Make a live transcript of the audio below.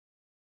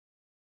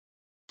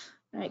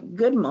All right,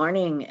 good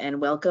morning and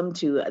welcome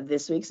to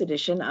this week's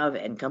edition of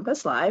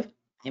NCompass Live.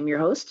 I'm your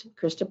host,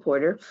 Krista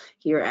Porter,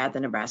 here at the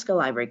Nebraska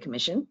Library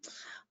Commission.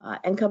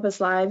 NCompass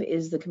Live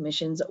is the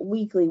Commission's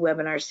weekly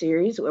webinar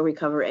series where we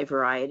cover a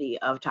variety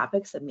of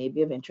topics that may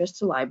be of interest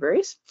to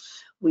libraries.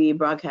 We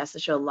broadcast the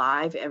show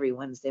live every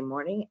Wednesday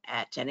morning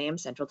at 10 a.m.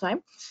 Central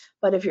Time,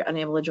 but if you're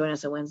unable to join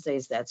us on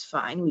Wednesdays, that's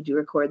fine. We do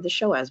record the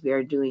show as we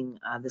are doing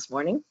this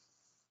morning,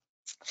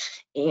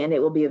 and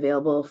it will be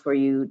available for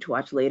you to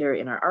watch later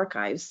in our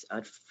archives,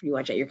 for you to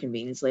watch at your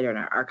convenience later in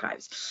our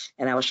archives.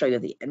 And I will show you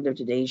at the end of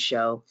today's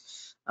show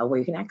where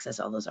you can access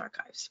all those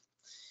archives.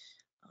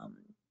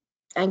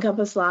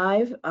 NCompass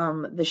Live,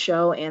 the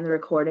show and the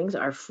recordings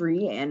are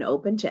free and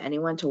open to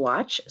anyone to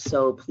watch,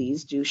 so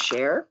please do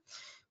share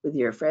with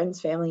your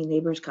friends, family,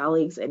 neighbors,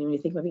 colleagues, anyone you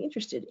think might be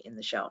interested in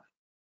the show.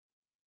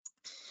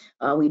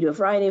 We do a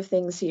variety of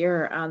things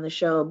here on the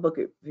show: book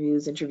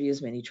reviews,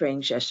 interviews, many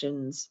training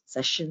sessions,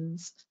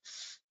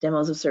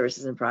 demos of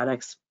services and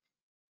products.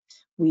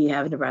 We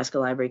have Nebraska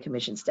Library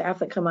Commission staff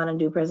that come on and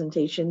do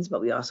presentations,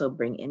 but we also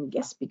bring in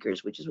guest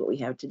speakers, which is what we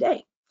have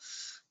today.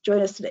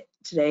 Join us today.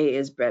 Today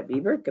is Brett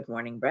Bieber. Good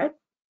morning, Brett.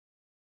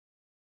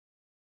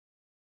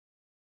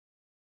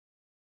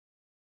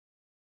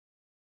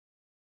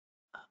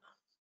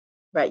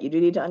 Brett, you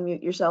do need to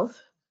unmute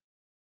yourself.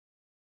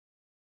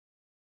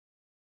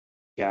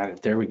 Got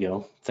it. There we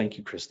go. Thank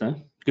you, Krista.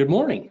 Good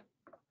morning.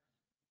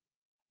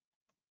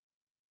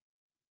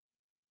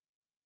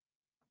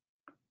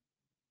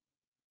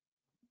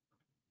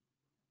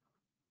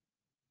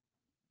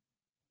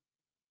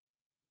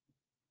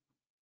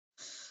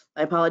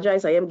 I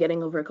apologize. I am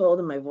getting over a cold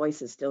and my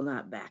voice is still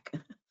not back.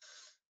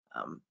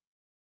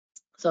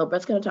 So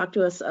Brett's going to talk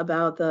to us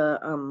about the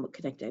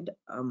ConnectEd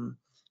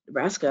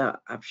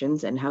Nebraska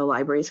options and how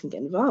libraries can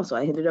get involved. So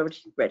I hand it over to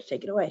you, Brett, to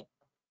take it away.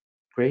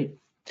 Great.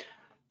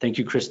 Thank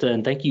you, Krista,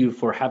 and thank you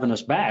for having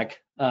us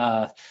back.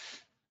 I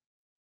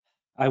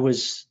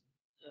was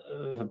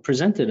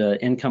presented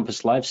an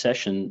NCompass Live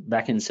session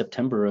back in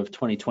September of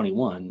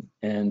 2021,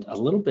 and a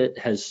little bit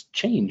has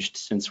changed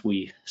since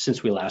we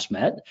last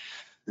met,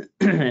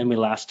 and we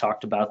last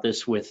talked about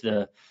this with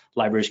the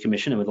Libraries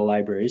Commission and with the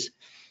libraries.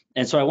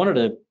 And so I wanted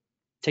to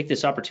take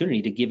this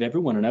opportunity to give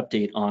everyone an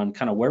update on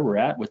kind of where we're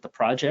at with the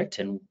project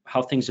and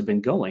how things have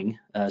been going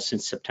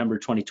since September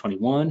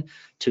 2021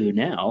 to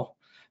now,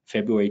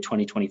 February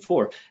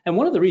 2024. And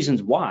one of the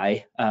reasons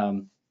why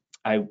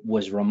I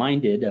was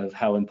reminded of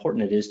how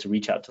important it is to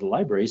reach out to the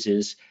libraries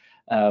is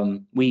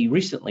we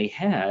recently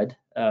had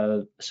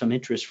some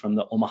interest from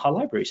the Omaha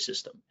library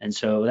system. And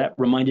so that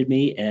reminded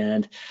me,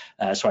 and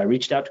so I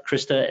reached out to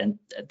Krista, and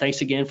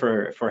thanks again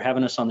for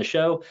having us on the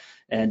show.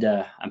 And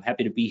I'm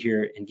happy to be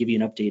here and give you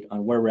an update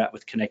on where we're at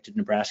with ConnectEd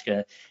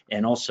Nebraska,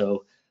 and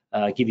also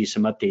give you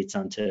some updates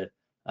onto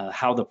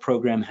how the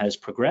program has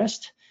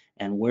progressed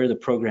and where the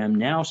program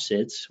now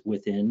sits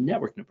within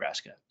Network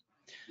Nebraska.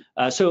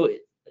 So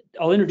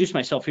I'll introduce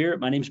myself here.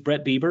 My name is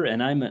Brett Bieber,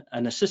 and I'm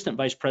an assistant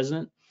vice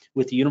president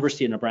with the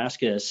University of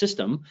Nebraska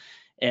system.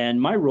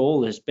 And my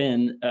role has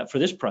been for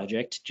this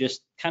project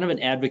just kind of an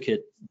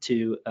advocate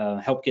to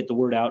help get the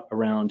word out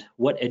around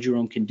what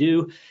eduroam can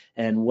do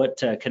and what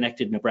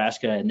ConnectEd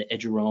Nebraska and the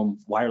eduroam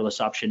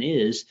wireless option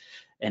is,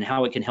 and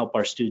how it can help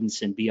our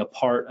students and be a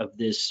part of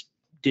this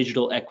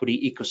digital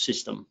equity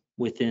ecosystem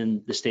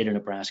within the state of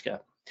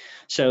Nebraska.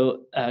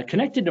 So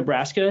ConnectEd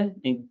Nebraska,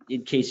 in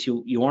case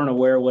you aren't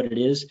aware of what it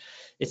is,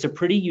 it's a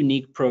pretty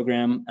unique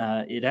program.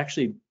 It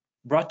actually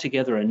brought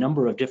together a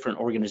number of different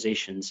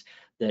organizations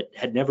that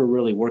had never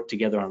really worked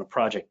together on a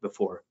project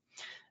before.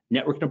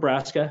 Network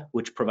Nebraska,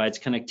 which provides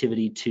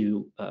connectivity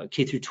to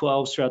K through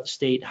 12s throughout the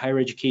state, higher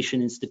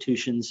education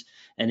institutions,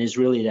 and is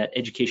really that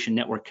education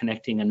network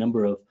connecting a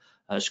number of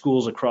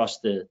schools across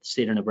the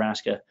state of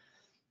Nebraska.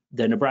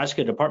 The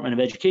Nebraska Department of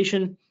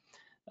Education,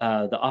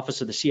 the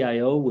Office of the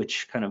CIO,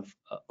 which kind of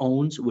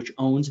owns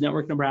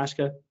Network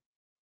Nebraska,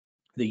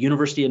 the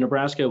University of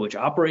Nebraska, which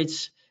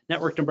operates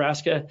Network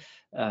Nebraska,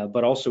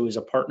 but also is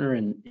a partner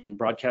in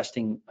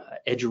broadcasting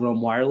eduroam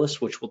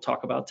wireless, which we'll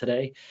talk about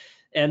today,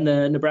 and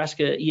the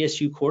Nebraska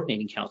ESU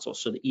Coordinating Council,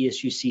 so the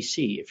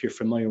ESUCC. If you're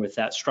familiar with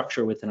that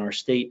structure within our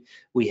state,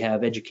 we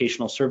have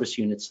educational service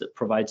units that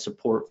provide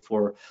support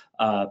for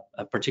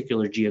a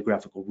particular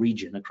geographical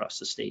region across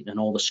the state and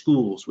all the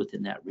schools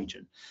within that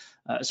region.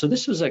 So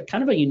this was a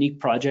kind of a unique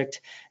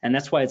project, and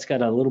that's why it's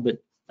got a little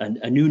bit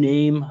a new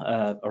name,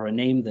 or a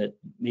name that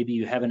maybe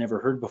you haven't ever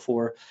heard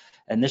before.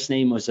 And this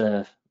name was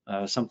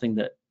something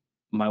that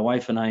my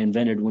wife and I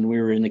invented when we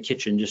were in the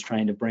kitchen just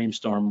trying to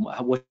brainstorm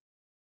what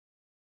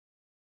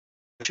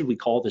should we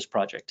call this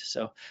project.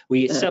 So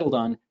we settled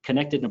on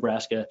ConnectEd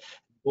Nebraska.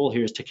 The goal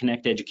here is to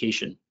connect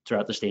education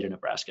throughout the state of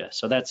Nebraska.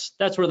 So that's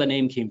where the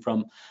name came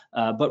from.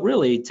 But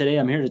really, today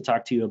I'm here to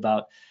talk to you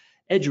about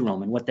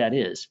eduroam and what that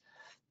is.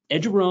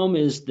 Eduroam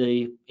is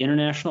the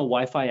international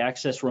Wi-Fi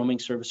access roaming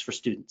service for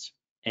students.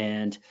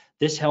 And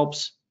this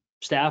helps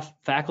staff,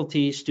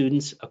 faculty,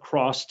 students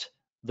across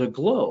the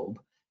globe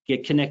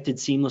get connected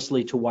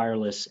seamlessly to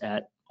wireless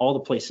at all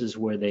the places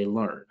where they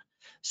learn.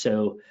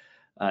 So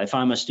If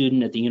I'm a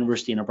student at the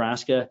University of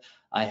Nebraska,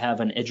 I have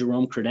an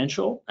eduroam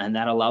credential, and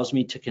that allows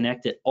me to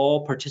connect at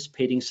all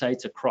participating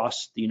sites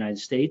across the United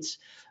States,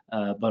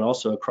 but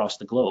also across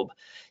the globe.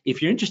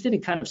 If you're interested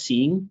in kind of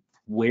seeing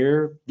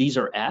where these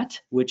are at,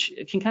 which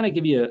can kind of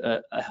give you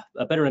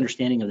a better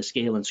understanding of the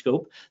scale and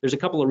scope, there's a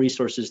couple of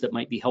resources that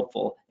might be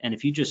helpful. And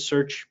if you just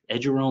search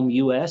eduroam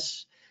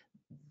US,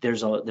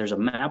 there's a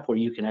map where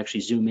you can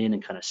actually zoom in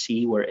and kind of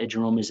see where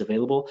eduroam is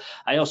available.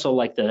 I also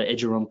like the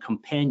eduroam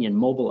companion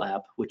mobile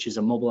app, which is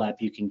a mobile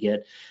app you can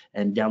get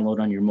and download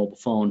on your mobile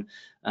phone.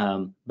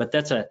 But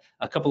that's a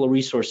couple of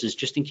resources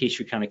just in case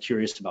you're kind of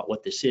curious about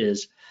what this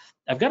is.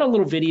 I've got a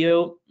little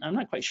video. I'm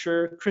not quite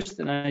sure.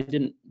 Kristen and I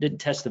didn't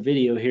test the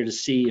video here to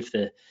see if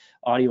the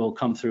audio will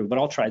come through, but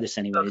I'll try this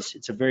anyways.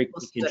 It's a very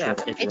quick intro.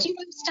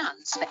 eduroam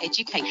stands for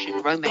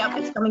education roaming. Yeah,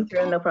 it's coming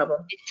through, no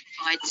problem. It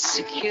provides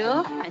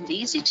secure and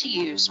easy to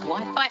use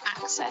Wi-Fi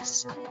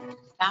access to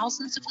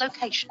thousands of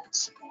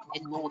locations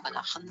in more than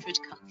 100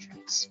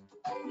 countries.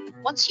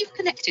 Once you've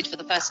connected for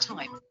the first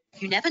time,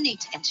 you never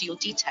need to enter your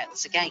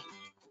details again.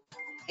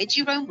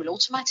 eduroam will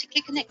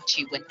automatically connect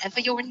you whenever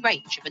you're in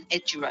range of an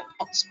eduroam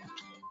hotspot.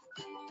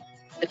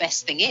 The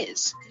best thing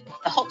is,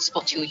 the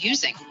hotspot you're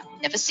using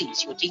never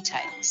sees your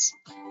details.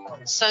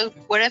 So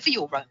wherever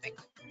you're roaming,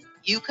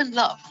 you can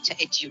love to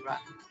eduroam.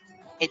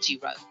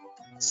 eduroam.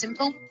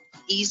 Simple,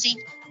 easy,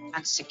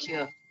 and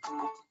secure.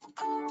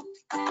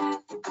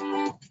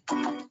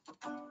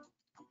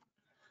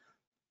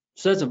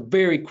 So that's a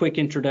very quick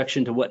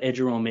introduction to what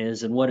eduroam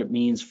is and what it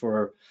means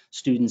for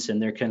students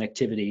and their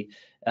connectivity.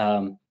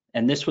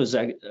 And this was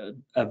a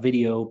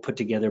video put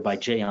together by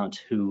Jayant,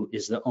 who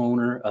is the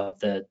owner of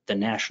the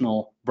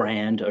national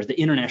brand or the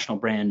international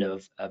brand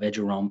of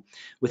eduroam.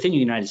 Within the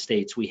United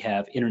States, we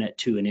have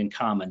Internet2 and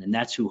InCommon, and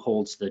that's who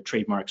holds the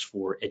trademarks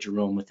for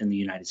eduroam within the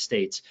United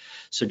States.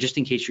 So just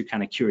in case you're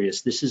kind of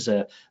curious, this is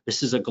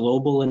a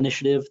global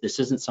initiative. This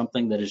isn't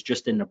something that is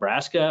just in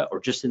Nebraska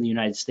or just in the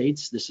United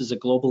States. This is a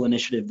global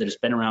initiative that has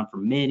been around for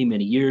many,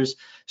 many years,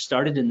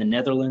 started in the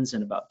Netherlands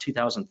in about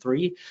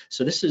 2003.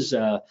 So this is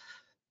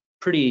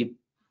pretty,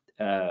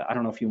 I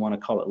don't know if you want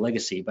to call it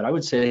legacy, but I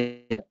would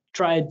say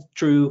tried,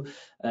 true,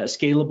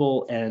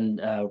 scalable, and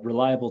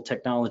reliable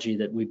technology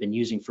that we've been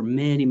using for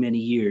many, many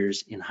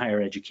years in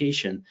higher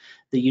education.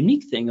 The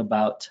unique thing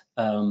about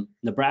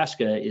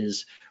Nebraska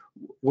is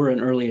we're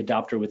an early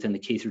adopter within the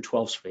K through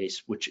 12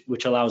 space,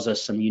 which allows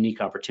us some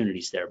unique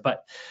opportunities there.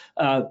 But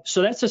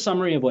so that's a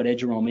summary of what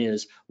eduroam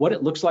is. What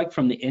it looks like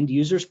from the end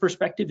user's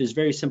perspective is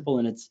very simple,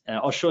 and it's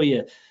I'll show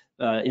you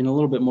in a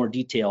little bit more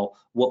detail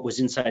what was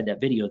inside that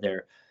video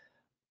there.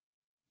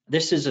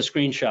 This is a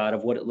screenshot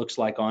of what it looks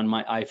like on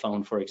my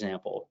iPhone, for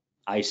example.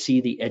 I see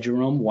the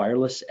eduroam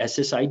wireless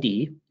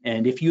SSID,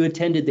 and if you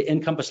attended the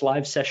NCompass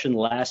live session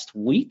last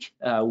week,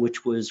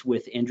 which was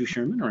with Andrew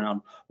Sherman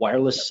around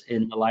wireless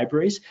in the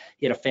libraries,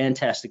 he had a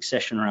fantastic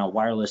session around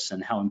wireless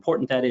and how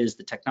important that is,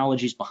 the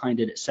technologies behind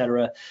it,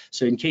 etc.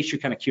 So in case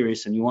you're kind of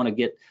curious and you want to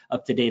get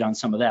up to date on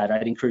some of that,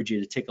 I'd encourage you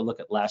to take a look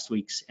at last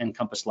week's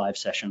NCompass live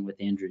session with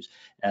Andrews.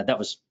 That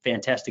was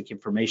fantastic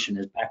information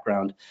as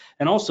background,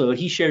 and also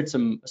he shared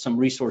some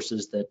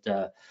resources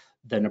that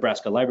the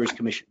Nebraska Libraries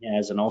Commission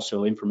has, and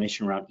also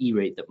information around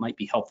E-rate that might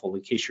be helpful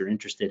in case you're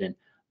interested in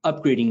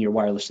upgrading your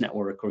wireless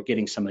network or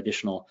getting some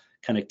additional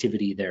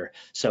connectivity there.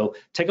 So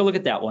take a look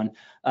at that one.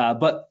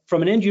 But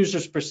from an end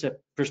user's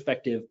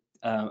perspective,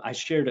 I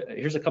shared,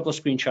 here's a couple of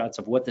screenshots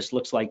of what this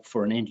looks like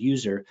for an end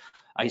user.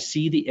 I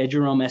see the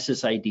eduroam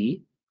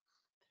SSID.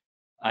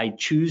 I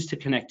choose to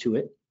connect to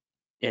it.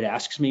 It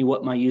asks me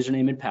what my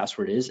username and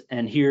password is.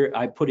 And here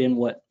I put in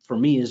what for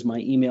me is my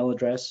email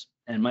address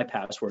and my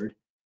password.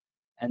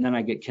 And then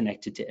I get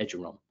connected to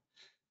eduroam.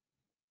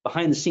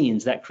 Behind the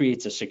scenes, that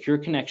creates a secure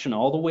connection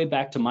all the way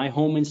back to my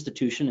home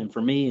institution. And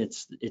for me,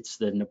 it's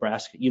the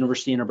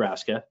University of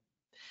Nebraska.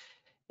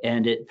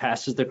 And it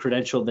passes the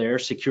credential there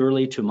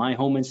securely to my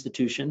home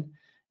institution,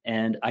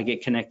 and I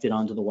get connected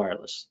onto the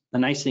wireless. The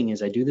nice thing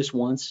is I do this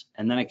once,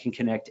 and then I can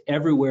connect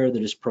everywhere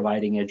that is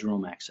providing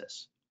eduroam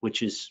access,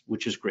 which is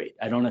great.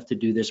 I don't have to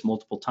do this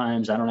multiple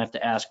times. I don't have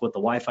to ask what the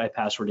Wi-Fi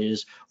password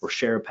is or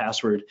share a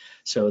password.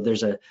 So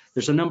there's a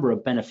number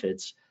of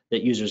benefits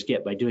that users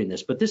get by doing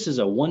this, but this is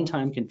a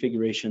one-time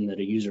configuration that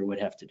a user would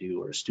have to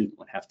do or a student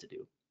would have to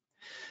do.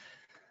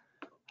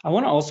 I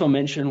want to also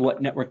mention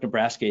what Network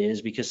Nebraska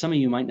is, because some of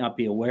you might not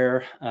be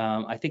aware.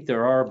 I think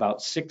there are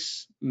about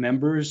 6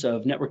 members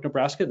of Network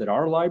Nebraska that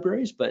are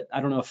libraries, but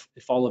I don't know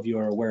if all of you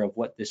are aware of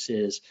what this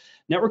is.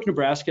 Network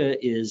Nebraska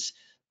is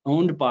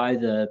owned by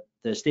the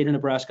State of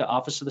Nebraska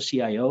Office of the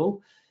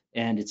CIO,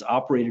 and it's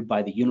operated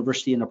by the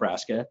University of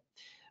Nebraska.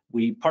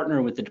 We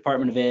partner with the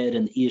Department of Ed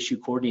and the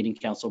ESU Coordinating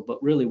Council,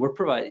 but really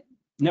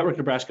Network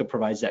Nebraska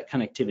provides that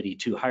connectivity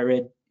to higher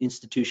ed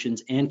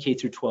institutions and K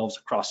through 12s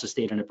across the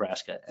state of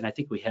Nebraska. And I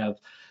think we have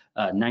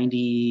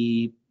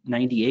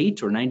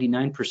 98 or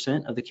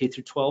 99% of the K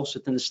through 12s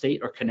within the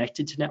state are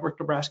connected to Network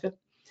Nebraska.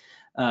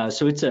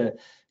 So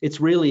it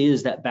really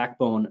is that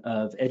backbone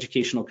of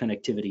educational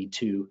connectivity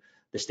to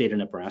the state of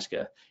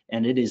Nebraska.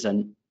 And it is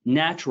a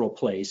natural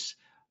place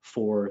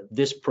for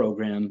this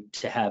program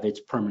to have its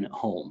permanent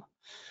home.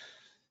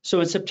 So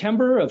in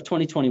September of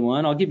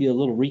 2021, I'll give you a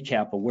little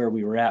recap of where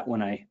we were at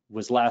when I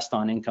was last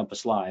on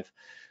NCompass Live.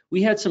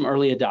 We had some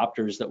early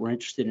adopters that were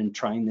interested in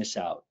trying this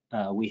out.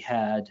 We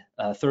had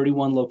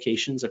 31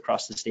 locations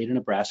across the state of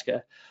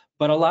Nebraska,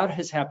 but a lot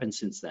has happened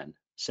since then.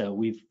 So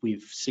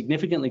we've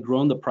significantly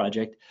grown the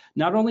project,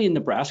 not only in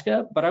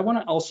Nebraska, but I want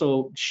to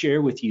also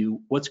share with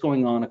you what's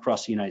going on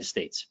across the United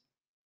States.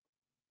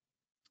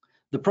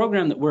 The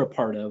program that we're a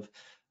part of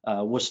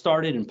was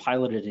started and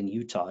piloted in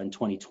Utah in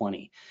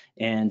 2020.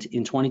 And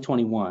in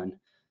 2021,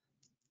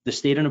 the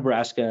state of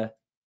Nebraska,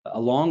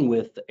 along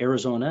with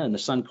Arizona and the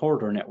Sun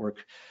Corridor Network,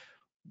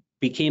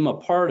 became a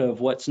part of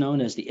what's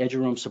known as the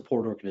eduroam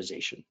support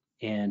organization.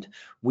 And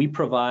we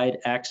provide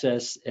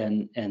access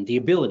and the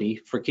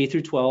ability for K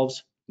through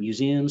 12s,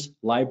 museums,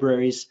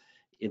 libraries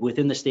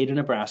within the state of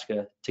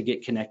Nebraska to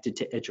get connected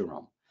to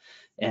eduroam.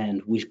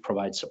 And we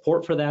provide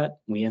support for that.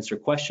 We answer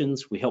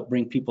questions, we help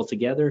bring people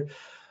together.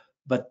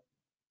 But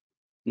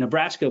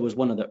Nebraska was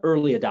one of the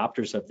early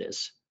adopters of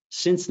this.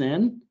 Since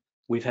then,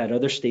 we've had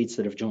other states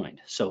that have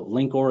joined. So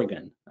Link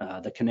Oregon,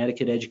 the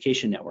ConnectEd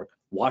Education Network,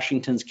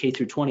 Washington's K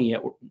through 20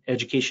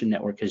 Education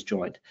Network has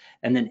joined.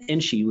 And then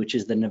NSHE, which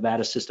is the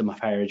Nevada System of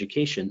Higher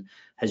Education,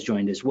 has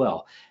joined as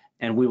well.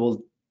 And we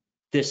will,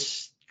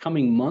 this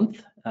coming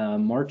month,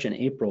 March and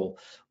April,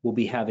 we'll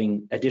be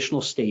having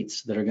additional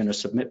states that are going to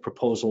submit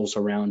proposals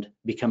around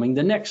becoming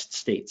the next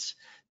states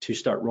to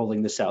start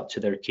rolling this out to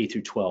their K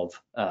through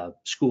 12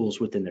 schools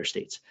within their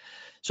states.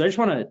 So I just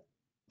want to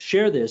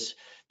share this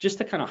just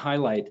to kind of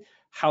highlight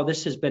how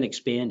this has been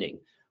expanding.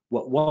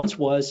 What once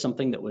was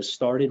something that was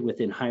started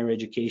within higher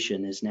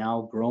education is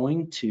now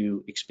growing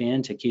to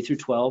expand to K through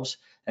 12s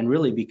and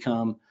really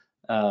become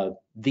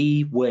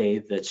the way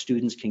that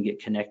students can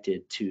get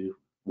connected to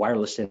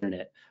wireless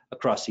internet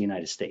across the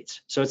United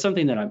States. So it's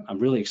something that I'm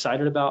really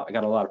excited about. I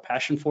got a lot of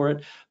passion for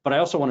it, but I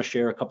also want to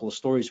share a couple of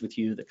stories with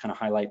you that kind of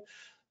highlight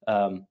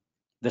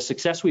the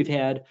success we've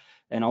had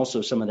and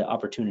also some of the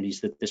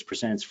opportunities that this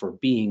presents for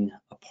being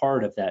a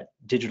part of that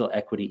digital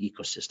equity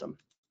ecosystem.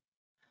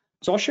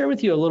 So I'll share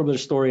with you a little bit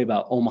of story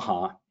about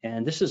Omaha,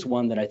 and this is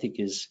one that I think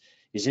is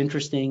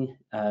interesting,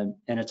 and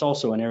it's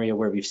also an area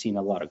where we've seen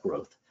a lot of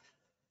growth.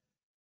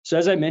 So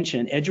as I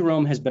mentioned,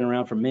 eduroam has been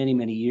around for many,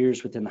 many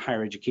years within the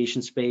higher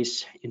education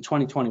space. In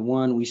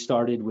 2021, we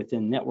started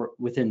within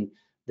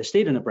the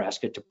state of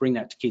Nebraska to bring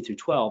that to K through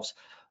 12s,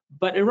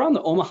 but around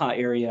the Omaha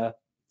area,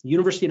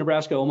 University of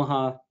Nebraska,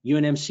 Omaha,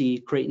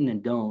 UNMC, Creighton,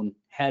 and Doane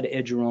had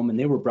eduroam, and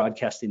they were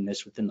broadcasting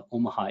this within the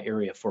Omaha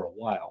area for a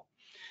while.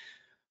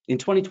 In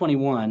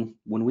 2021,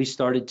 when we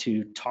started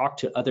to talk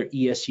to other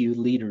ESU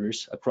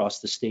leaders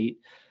across the state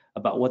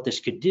about what this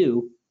could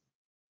do,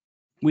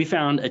 we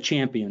found a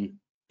champion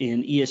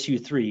in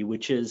ESU 3,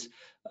 which is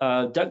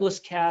Douglas,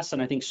 Cass,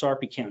 and I think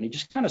Sarpy County,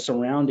 just kind of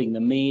surrounding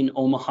the main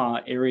Omaha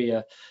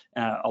area.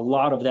 A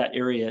lot of that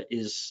area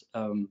is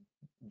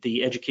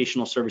the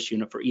Educational Service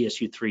Unit for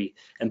ESU 3,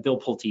 and Bill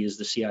Pulte is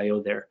the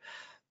CIO there.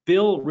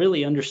 Bill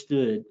really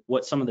understood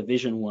what some of the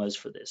vision was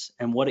for this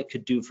and what it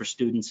could do for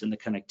students and the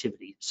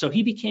connectivity. So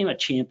he became a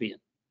champion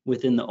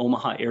within the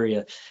Omaha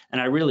area,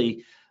 and I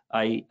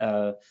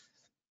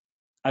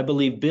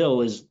believe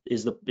Bill is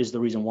the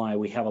reason why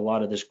we have a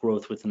lot of this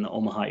growth within the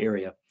Omaha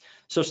area.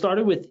 So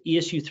started with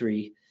ESU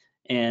 3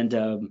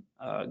 and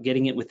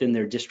getting it within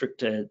their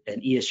district and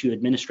ESU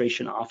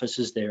administration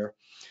offices there.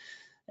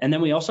 And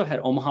then we also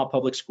had Omaha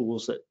Public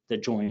Schools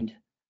that joined.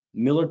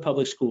 Millard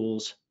Public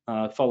Schools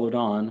followed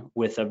on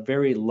with a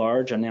very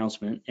large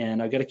announcement,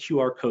 and I got a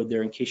QR code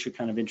there in case you're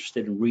kind of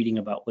interested in reading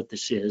about what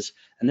this is.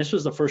 And this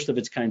was the first of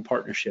its kind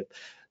partnership.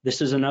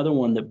 This is another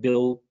one that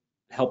Bill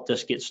helped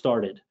us get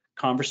started.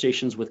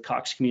 Conversations with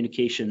Cox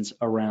Communications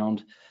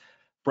around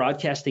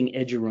broadcasting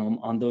eduroam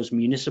on those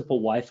municipal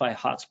Wi-Fi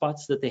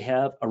hotspots that they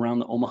have around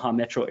the Omaha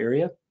metro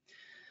area,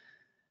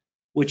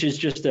 which is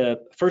just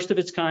a first of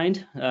its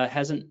kind.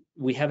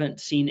 We haven't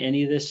seen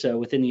any of this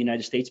within the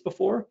United States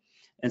before.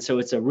 And so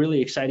it's a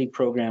really exciting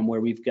program where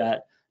we've got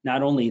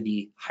not only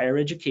the higher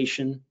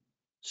education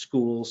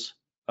schools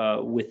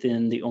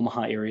within the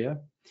Omaha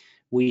area,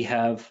 we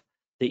have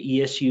the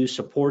ESU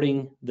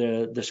supporting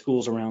the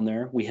schools around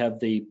there. We have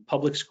the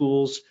public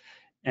schools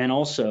and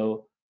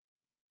also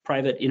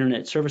private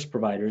internet service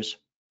providers,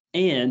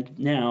 and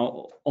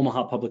now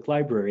Omaha Public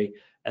Library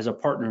as a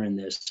partner in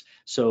this.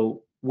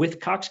 So with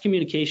Cox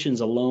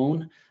Communications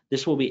alone,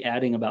 this will be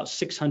adding about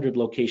 600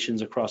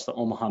 locations across the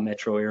Omaha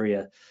metro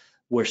area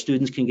where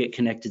students can get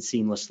connected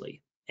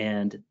seamlessly.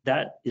 And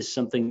that is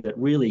something that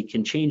really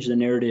can change the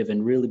narrative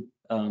and really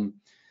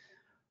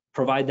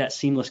provide that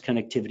seamless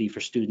connectivity for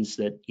students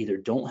that either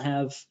don't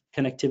have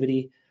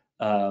connectivity,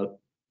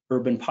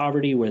 urban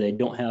poverty where they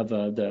don't have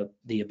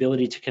the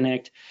ability to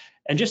connect,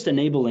 and just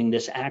enabling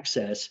this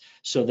access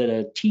so that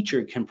a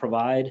teacher can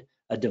provide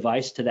a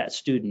device to that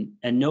student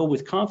and know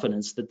with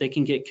confidence that they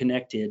can get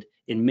connected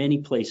in many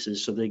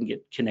places so they can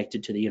get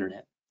connected to the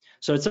internet.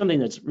 So it's something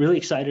that's really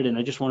excited, and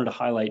I just wanted to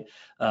highlight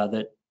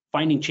that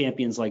finding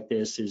champions like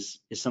this is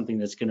something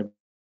that's going to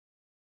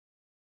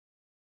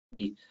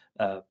really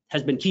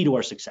has been key to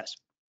our success.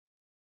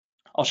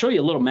 I'll show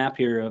you a little map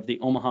here of the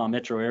Omaha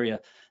metro area,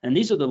 and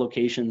these are the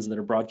locations that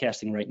are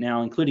broadcasting right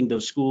now, including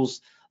those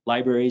schools,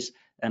 libraries,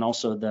 and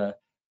also the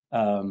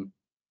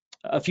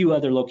a few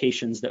other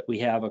locations that we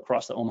have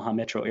across the Omaha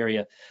metro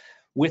area.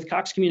 With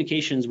Cox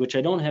Communications, which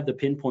I don't have the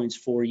pinpoints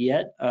for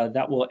yet,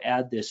 that will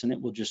add this, and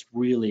it will just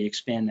really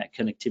expand that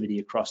connectivity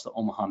across the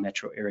Omaha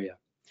metro area.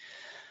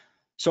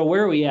 So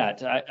where are we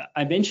at?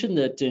 I mentioned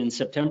that in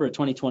September of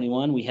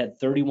 2021, we had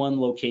 31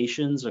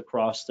 locations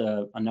across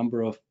a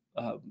number of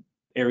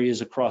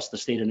areas across the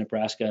state of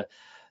Nebraska.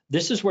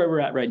 This is where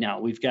we're at right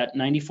now. We've got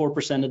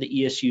 94% of the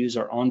ESUs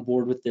are on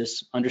board with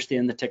this,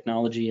 understand the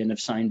technology, and have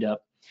signed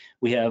up.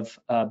 We have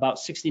about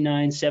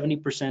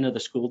 69–70% of the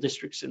school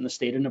districts in the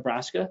state of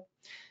Nebraska,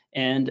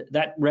 and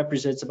that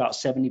represents about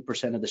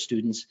 70% of the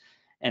students.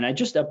 And I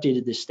just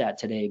updated this stat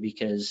today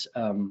because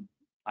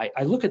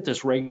I look at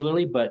this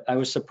regularly, but I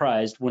was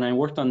surprised when I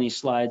worked on these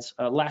slides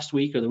last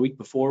week or the week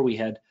before. We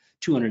had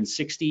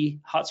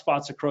 260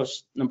 hotspots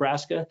across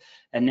Nebraska,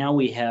 and now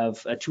we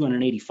have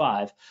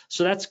 285.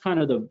 So that's kind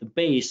of the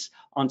base.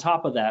 On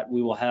top of that,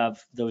 we will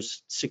have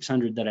those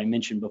 600 that I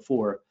mentioned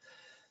before.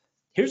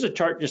 Here's a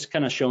chart just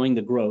kind of showing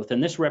the growth,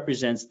 and this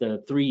represents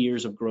the 3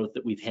 years of growth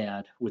that we've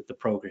had with the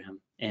program.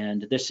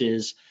 And this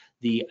is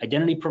the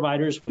identity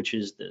providers, which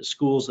is the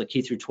schools, the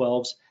K through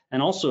 12s,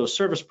 and also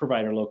service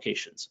provider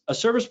locations. A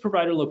service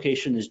provider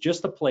location is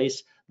just a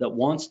place that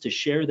wants to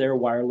share their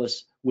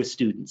wireless with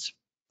students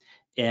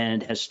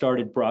and has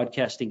started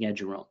broadcasting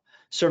eduroam.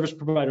 Service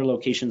provider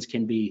locations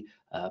can be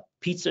a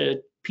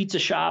pizza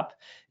shop,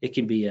 it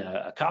can be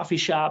a coffee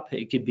shop,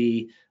 it could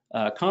be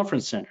a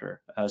conference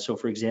center. So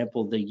for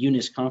example, the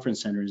Eunice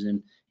Conference Centers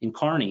in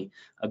Kearney,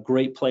 a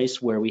great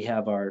place where we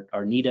have our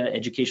NEDA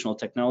Educational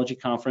Technology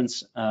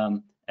Conference,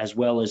 as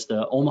well as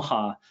the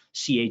Omaha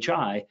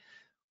CHI.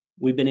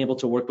 We've been able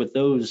to work with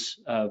those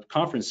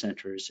conference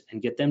centers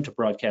and get them to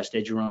broadcast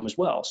eduroam as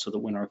well, so that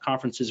when our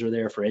conferences are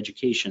there for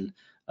education,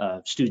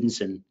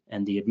 students and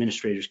the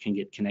administrators can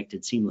get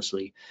connected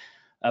seamlessly.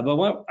 But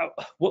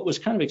what was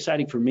kind of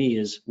exciting for me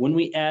is when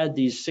we add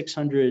these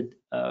 600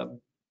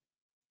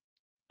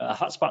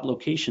 hotspot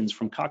locations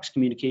from Cox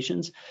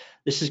Communications,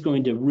 this is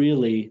going to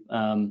really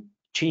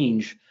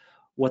change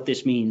what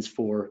this means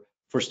for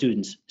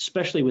students,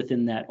 especially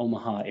within that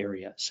Omaha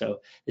area.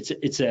 So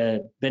it's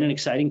been an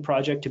exciting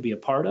project to be a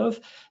part of.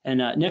 And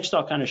next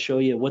I'll kind of show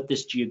you what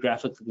this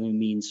geographically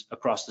means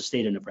across the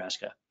state of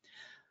Nebraska.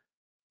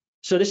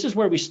 So this is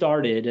where we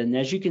started, and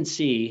as you can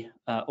see,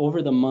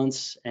 over the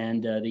months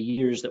and the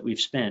years that we've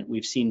spent,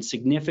 we've seen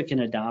significant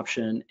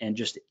adoption and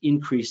just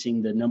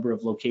increasing the number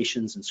of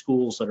locations and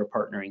schools that are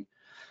partnering.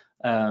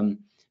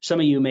 Some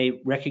of you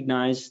may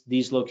recognize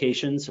these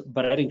locations,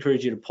 but I'd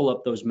encourage you to pull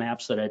up those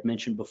maps that I'd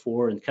mentioned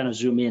before and kind of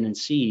zoom in and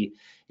see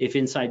if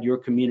inside your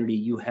community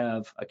you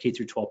have a K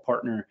through 12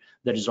 partner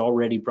that is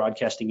already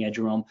broadcasting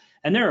eduroam.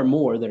 And there are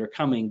more that are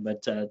coming,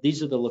 but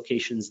these are the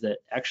locations that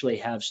actually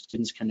have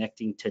students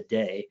connecting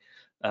today,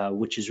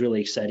 which is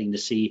really exciting to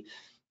see.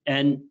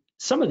 And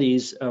some of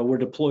these were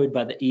deployed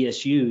by the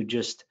ESU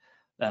just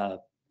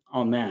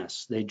en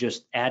masse. They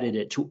just added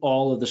it to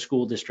all of the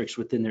school districts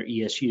within their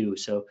ESU.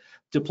 So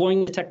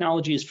deploying the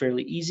technology is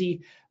fairly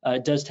easy.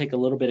 It does take a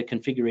little bit of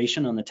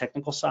configuration on the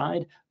technical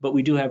side, but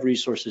we do have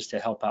resources to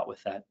help out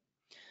with that.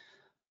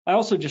 I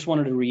also just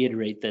wanted to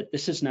reiterate that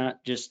this is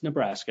not just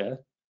Nebraska.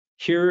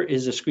 Here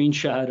is a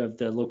screenshot of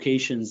the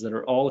locations that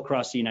are all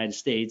across the United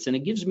States, and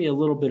it gives me a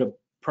little bit of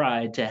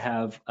pride to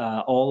have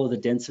all of the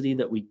density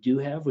that we do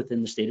have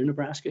within the state of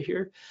Nebraska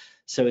here.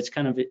 So it's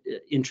kind of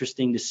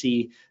interesting to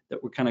see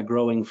that we're kind of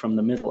growing from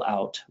the middle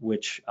out,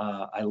 which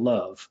I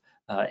love.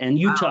 And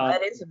Utah. Wow,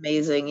 that is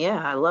amazing.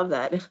 Yeah, I love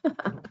that.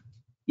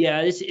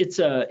 Yeah,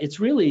 it's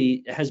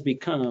really has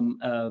become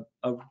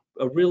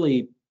a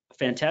really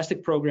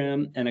fantastic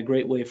program and a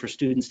great way for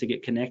students to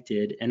get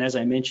connected. And as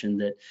I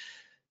mentioned, that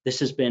this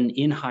has been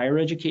in higher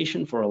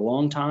education for a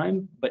long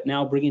time, but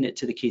now bringing it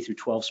to the K through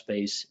 12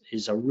 space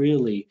is a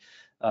really,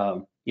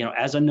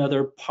 as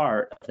another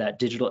part of that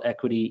digital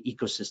equity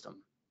ecosystem.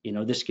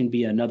 This can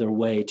be another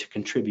way to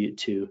contribute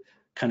to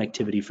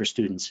connectivity for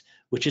students,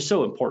 which is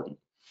so important.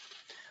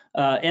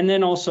 And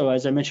then also,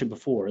 as I mentioned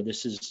before,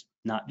 this is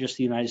not just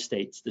the United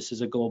States. This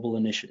is a global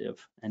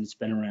initiative, and it's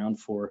been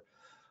around for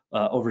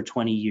over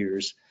 20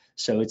 years.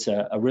 So it's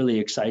a really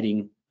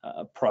exciting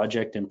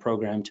project and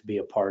program to be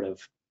a part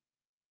of.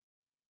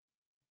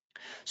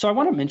 So I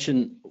want to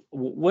mention,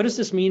 what does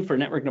this mean for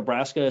Network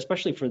Nebraska,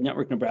 especially for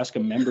Network Nebraska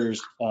members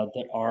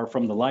that are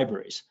from the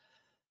libraries?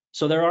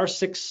 So there are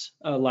 6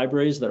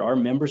 libraries that are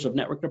members of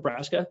Network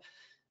Nebraska.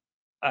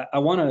 I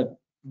want to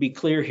be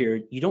clear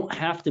here, you don't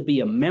have to be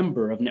a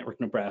member of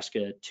Network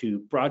Nebraska to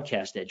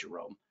broadcast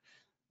eduroam.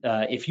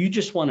 If you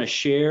just want to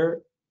share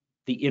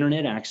the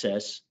internet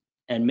access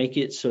and make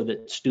it so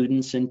that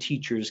students and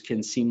teachers can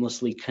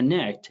seamlessly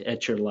connect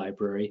at your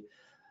library,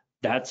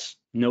 that's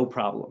no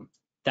problem.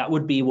 That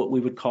would be what we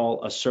would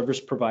call a service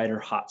provider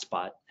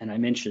hotspot. And I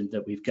mentioned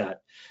that we've got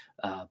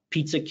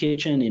pizza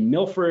kitchen in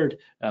Milford.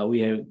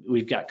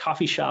 We've got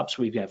coffee shops,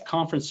 we've got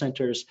conference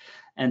centers,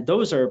 and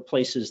those are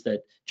places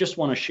that just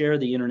want to share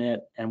the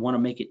internet and want to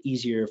make it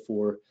easier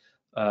for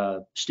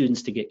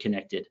students to get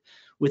connected.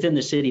 Within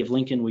the city of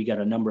Lincoln, we got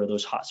a number of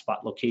those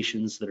hotspot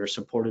locations that are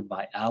supported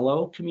by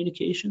Allo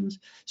Communications.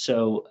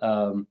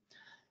 So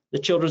the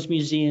Children's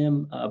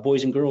Museum,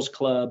 Boys and Girls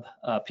Club,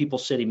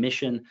 People's City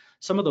Mission,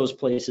 some of those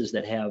places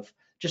that have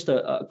just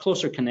a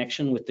closer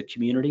connection with the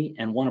community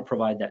and want to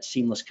provide that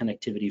seamless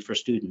connectivity for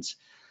students.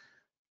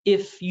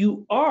 If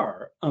you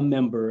are a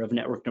member of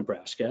Network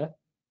Nebraska,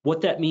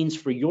 what that means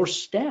for your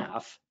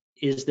staff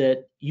is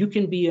that you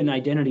can be an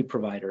identity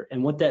provider.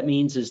 And what that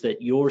means is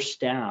that your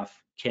staff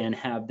can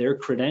have their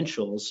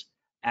credentials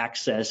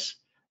access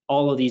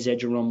all of these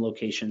eduroam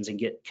locations and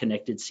get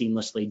connected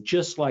seamlessly,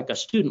 just like a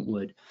student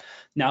would.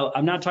 Now,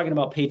 I'm not talking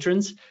about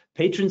patrons.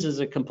 Patrons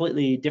is a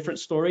completely different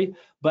story,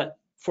 but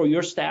for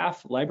your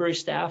staff, library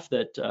staff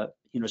that,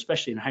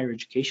 especially in higher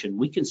education,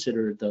 we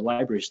consider the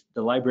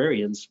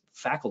librarians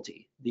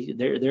faculty.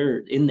 They're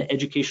in the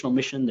educational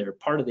mission, they're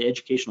part of the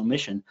educational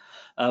mission.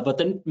 But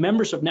the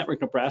members of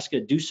Network Nebraska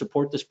do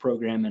support this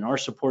program and are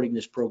supporting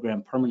this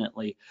program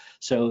permanently.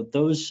 So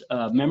those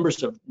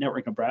members of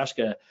Network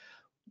Nebraska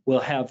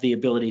will have the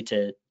ability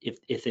to,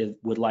 if they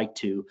would like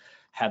to,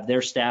 have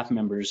their staff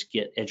members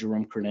get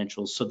eduroam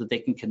credentials so that they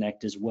can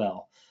connect as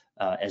well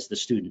as the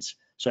students.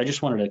 So I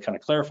just wanted to kind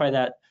of clarify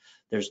that.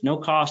 There's no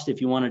cost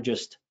if you want to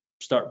just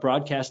start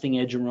broadcasting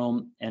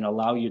eduroam and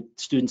allow your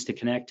students to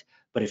connect.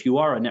 But if you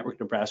are a Network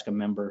Nebraska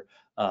member,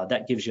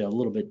 that gives you a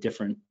little bit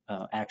different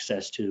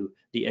access to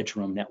the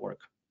eduroam network.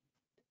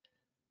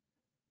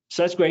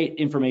 So that's great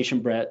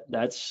information, Brett.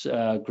 That's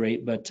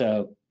great. But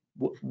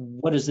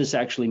what does this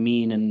actually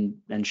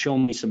mean? And show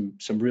me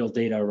some real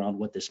data around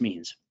what this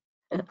means.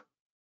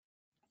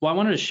 Well, I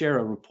wanted to share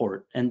a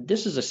report, and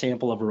this is a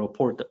sample of a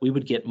report that we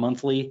would get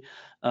monthly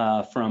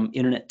from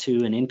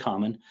Internet2 and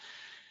InCommon.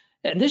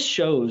 And this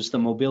shows the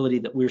mobility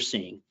that we're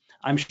seeing.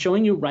 I'm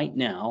showing you right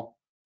now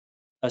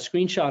a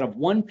screenshot of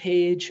one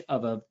page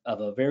of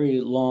a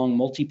very long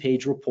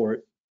multi-page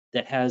report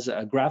that has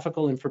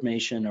graphical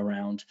information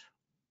around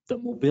the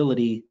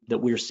mobility that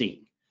we're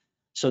seeing.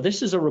 So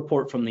this is a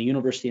report from the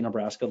University of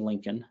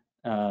Nebraska-Lincoln,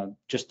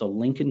 just the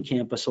Lincoln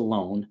campus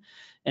alone,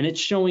 and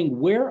it's showing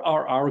where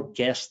are our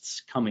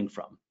guests coming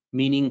from,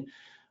 meaning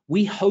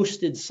we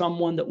hosted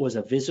someone that was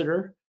a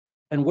visitor,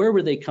 and where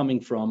were they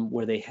coming from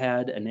where they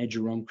had an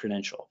eduroam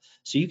credential.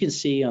 So you can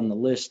see on the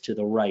list to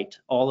the right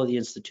all of the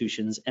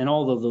institutions and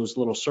all of those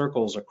little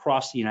circles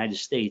across the United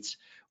States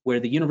where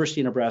the University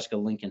of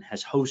Nebraska-Lincoln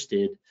has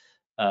hosted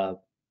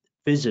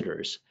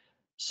visitors.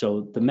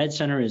 So the Med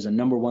Center is a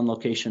 #1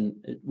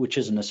 location, which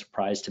isn't a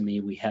surprise to me.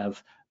 We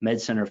have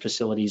Med Center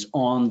facilities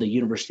on the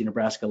University of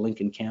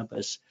Nebraska-Lincoln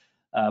campus,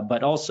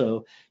 but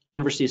also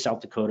University of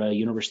South Dakota,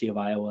 University of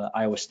Iowa,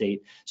 Iowa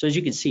State. So as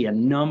you can see, a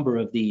number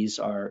of these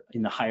are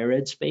in the higher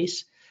ed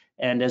space.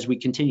 And as we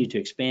continue to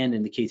expand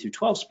in the K through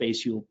 12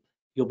 space, you'll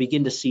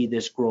begin to see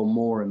this grow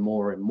more and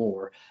more and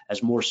more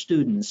as more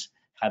students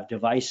have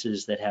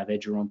devices that have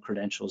eduroam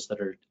credentials that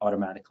are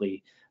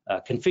automatically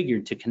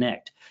configured to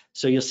connect.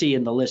 So you'll see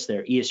in the list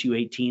there, ESU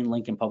 18,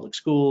 Lincoln Public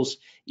Schools,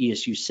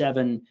 ESU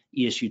 7,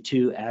 ESU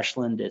 2,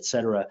 Ashland, et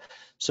cetera.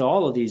 So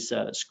all of these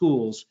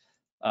schools,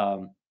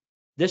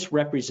 this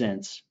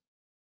represents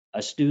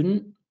a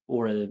student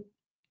or an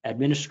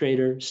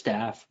administrator,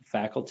 staff,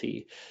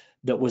 faculty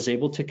that was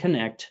able to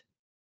connect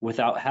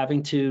without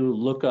having to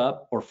look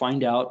up or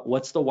find out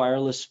what's the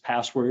wireless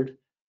password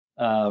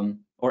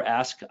or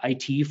ask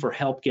IT for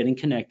help getting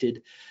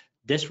connected.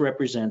 This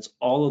represents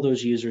all of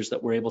those users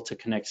that were able to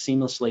connect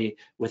seamlessly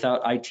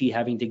without IT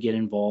having to get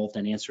involved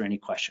and answer any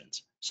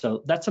questions.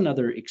 So that's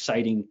another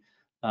exciting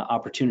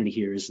opportunity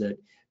here, is that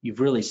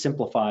you've really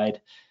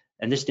simplified,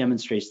 and this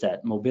demonstrates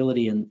that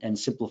mobility and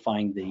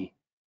simplifying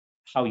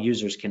how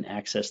users can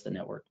access the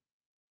network.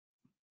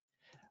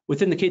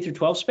 Within the K through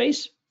 12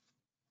 space,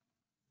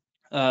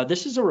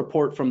 this is a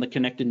report from the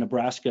ConnectEd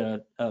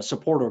Nebraska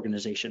support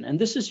organization, and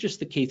this is just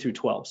the K through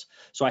 12s.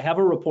 So I have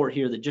a report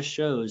here that just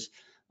shows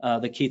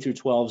the K through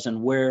 12s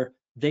and where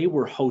they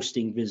were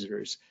hosting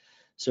visitors.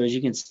 So as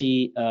you can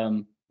see,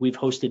 we've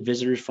hosted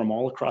visitors from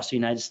all across the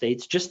United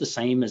States, just the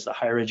same as the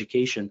higher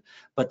education,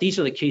 but these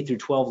are the K through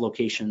 12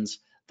 locations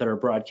that are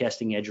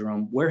broadcasting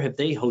eduroam. Where have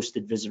they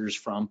hosted visitors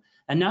from?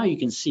 And now you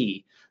can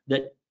see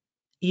that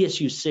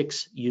ESU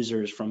 6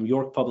 users from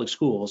York Public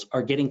Schools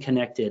are getting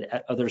connected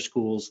at other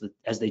schools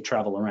as they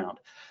travel around.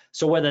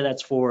 So whether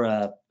that's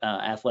for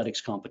athletics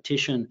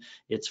competition,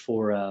 it's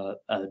for a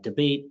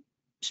debate,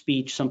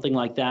 speech, something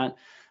like that,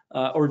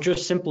 or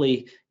just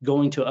simply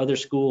going to other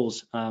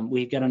schools.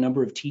 We've got a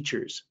number of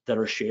teachers that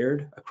are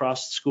shared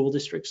across school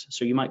districts.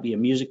 So you might be a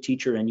music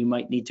teacher and you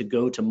might need to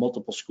go to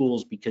multiple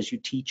schools because you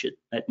teach it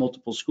at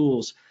multiple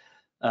schools.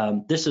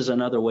 This is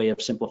another way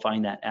of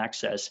simplifying that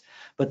access.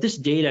 But this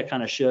data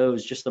kind of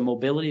shows just the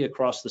mobility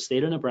across the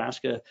state of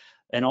Nebraska,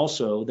 and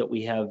also that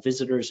we have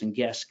visitors and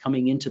guests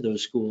coming into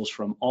those schools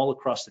from all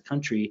across the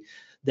country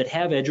that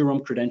have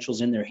eduroam credentials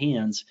in their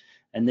hands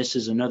And this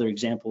is another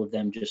example of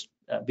them just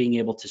being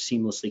able to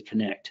seamlessly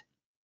connect.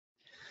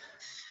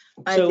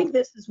 I think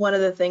this is one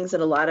of the things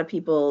that a lot of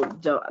people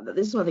don't,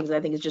 this is one of the things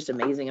I think is just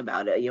amazing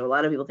about it. A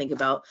lot of people think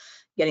about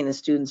getting the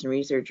students and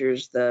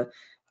researchers the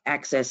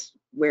access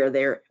while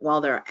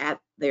they're at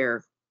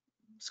their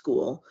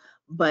school,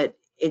 but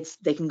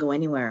they can go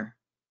anywhere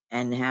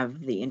and have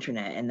the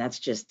internet, and that's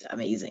just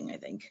amazing, I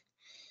think.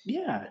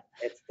 Yeah.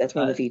 That's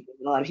one of the features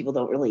a lot of people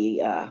don't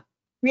really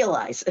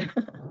realize.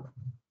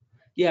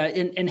 Yeah,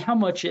 and how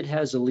much it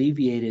has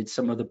alleviated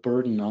some of the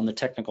burden on the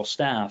technical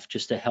staff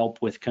just to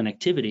help with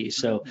connectivity.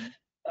 So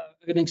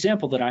an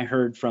example that I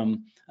heard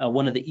from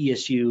one of the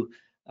ESU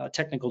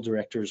technical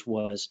directors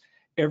was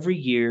every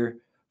year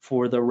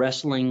for the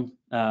wrestling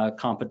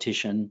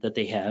competition that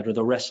they had, or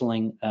the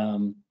wrestling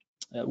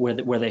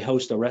where they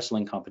host a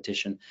wrestling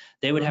competition,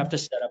 they would have to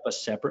set up a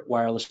separate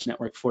wireless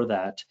network for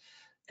that.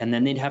 And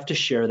then they'd have to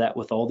share that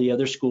with all the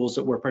other schools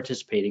that were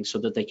participating so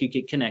that they could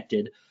get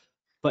connected.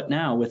 But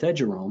now with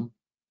eduroam,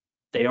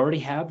 they already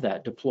have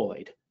that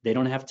deployed. They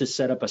don't have to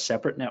set up a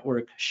separate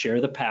network,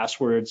 share the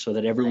password so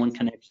that everyone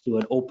connects to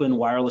an open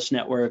wireless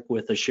network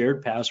with a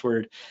shared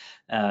password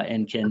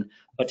and can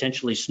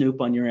potentially snoop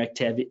on your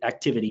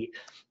activity.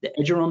 The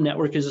eduroam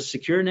network is a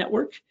secure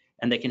network,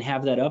 and they can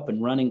have that up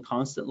and running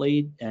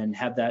constantly and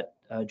have that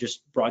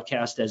just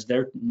broadcast as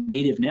their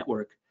native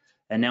network.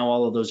 And now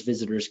all of those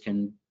visitors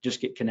can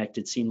just get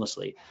connected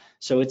seamlessly.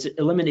 So it's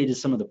eliminated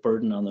some of the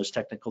burden on those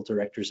technical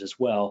directors as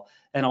well,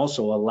 and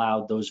also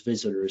allowed those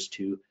visitors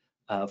to,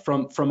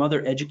 from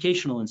other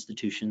educational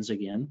institutions,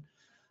 again,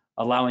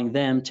 allowing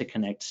them to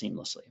connect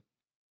seamlessly.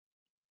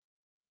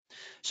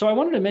 So I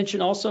wanted to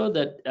mention also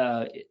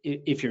that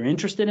if you're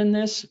interested in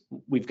this,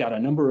 we've got a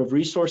number of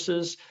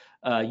resources.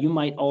 You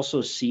might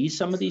also see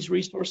some of these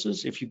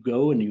resources if you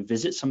go and you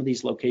visit some of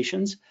these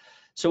locations.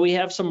 So we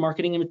have some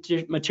marketing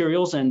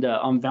materials, and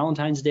on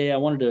Valentine's Day, I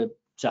wanted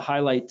to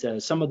highlight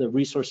some of the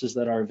resources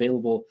that are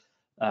available.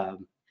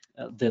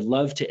 The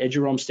Love to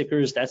Eduroam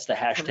stickers, that's the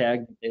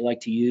hashtag they like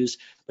to use,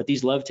 but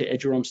these Love to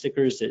Eduroam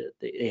stickers,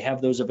 they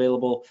have those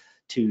available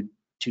to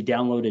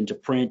download and to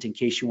print in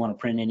case you want to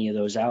print any of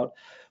those out.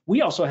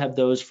 We also have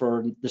those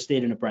for the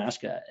state of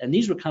Nebraska, and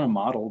these were kind of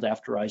modeled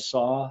after I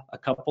saw a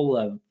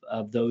couple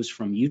of those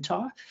from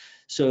Utah.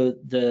 So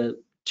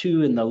the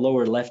two in the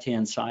lower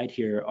left-hand side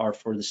here are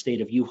for the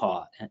state of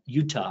Utah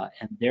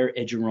and their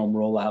eduroam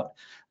rollout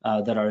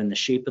that are in the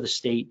shape of the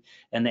state,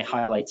 and they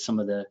highlight some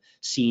of the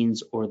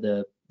scenes or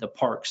the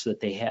parks that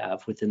they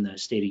have within the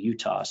state of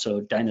Utah. So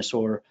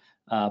Dinosaur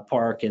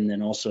Park, and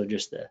then also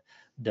just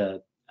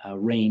the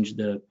range,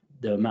 the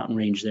mountain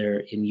range there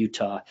in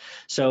Utah.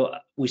 So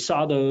we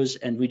saw those,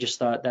 and we just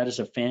thought that is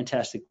a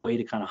fantastic way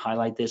to kind of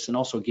highlight this and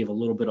also give a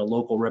little bit of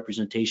local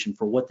representation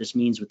for what this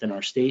means within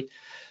our state.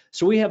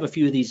 So we have a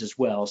few of these as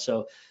well.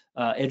 So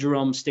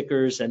eduroam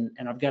stickers, and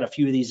I've got a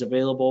few of these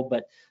available,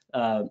 but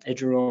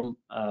eduroam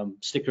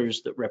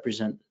stickers that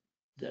represent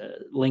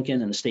the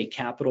Lincoln and the state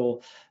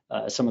capitol,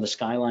 some of the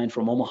skyline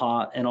from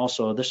Omaha, and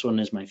also this one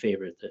is my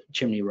favorite, the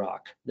Chimney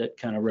Rock, that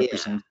kind of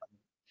represents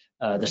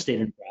the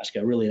state of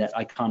Nebraska, really that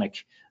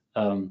iconic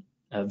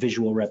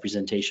visual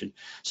representation.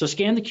 So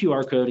scan the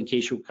QR code in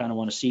case you kind of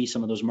want to see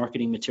some of those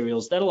marketing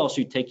materials. That'll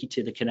also take you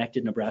to the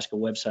ConnectEd Nebraska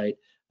website,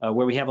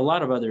 where we have a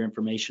lot of other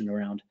information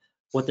around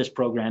what this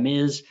program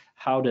is,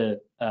 how to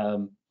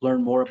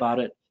learn more about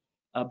it.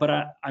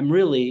 But I'm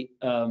really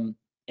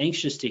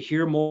anxious to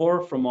hear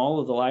more from all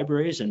of the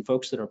libraries and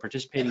folks that are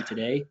participating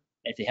today,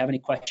 if they have any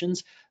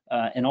questions,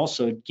 and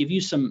also give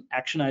you some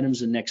action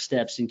items and next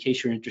steps in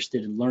case you're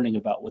interested in learning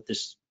about what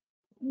this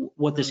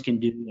can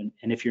do,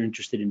 and if you're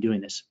interested in doing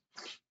this.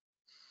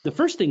 The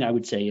first thing I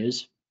would say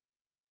is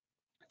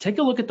take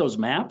a look at those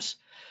maps,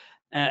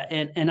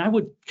 and I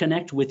would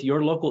connect with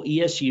your local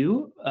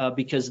ESU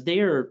because they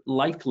are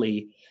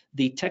likely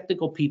the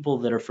technical people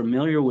that are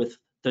familiar with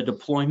the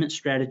deployment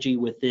strategy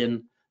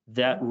within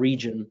that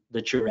region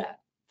that you're at.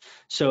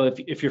 So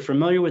if you're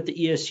familiar with the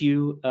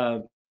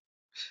ESU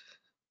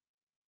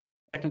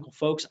technical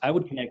folks, I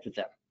would connect with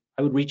them.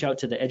 I would reach out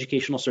to the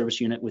educational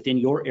service unit within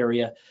your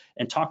area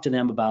and talk to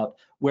them about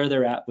where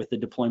they're at with the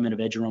deployment of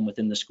eduroam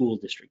within the school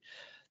district.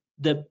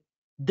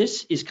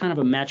 This is kind of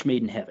a match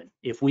made in heaven.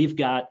 If we've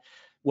got,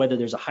 whether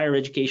there's a higher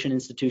education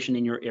institution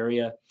in your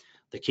area,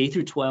 the K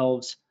through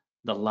 12s,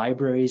 the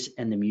libraries,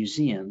 and the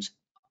museums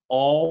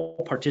all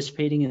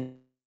participating in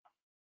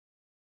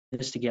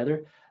this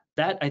together,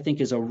 that I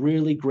think is a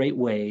really great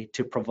way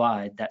to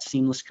provide that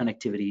seamless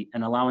connectivity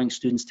and allowing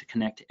students to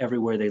connect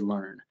everywhere they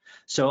learn.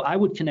 So I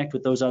would connect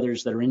with those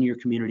others that are in your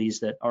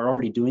communities that are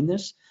already doing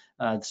this.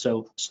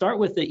 So start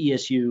with the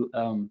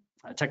ESU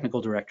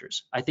technical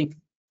directors. I think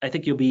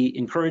you'll be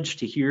encouraged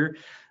to hear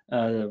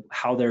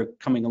how they're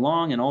coming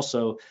along, and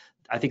also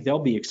I think they'll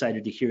be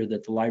excited to hear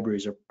that the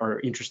libraries are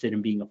interested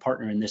in being a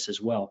partner in this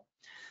as well.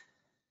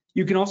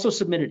 You can also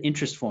submit an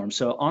interest form.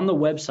 So on the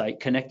website,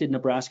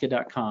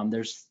 connectednebraska.com,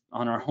 there's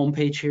on our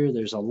homepage here,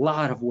 there's a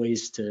lot of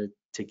ways to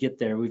get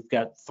there. We've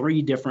got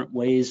 3 different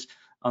ways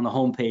on the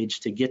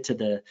homepage to get to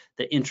the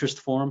interest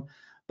form,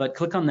 but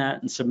click on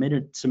that and submit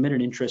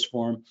an interest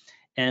form.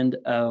 And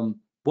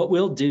what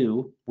we'll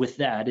do with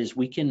that is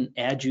we can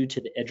add you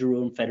to the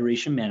eduroam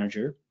Federation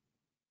Manager.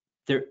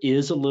 There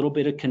is a little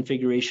bit of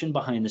configuration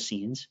behind the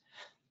scenes.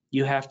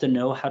 You have to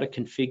know how to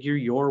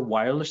configure your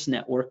wireless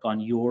network on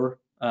your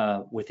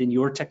within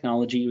your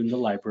technology in the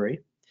library.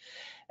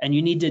 And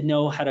you need to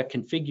know how to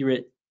configure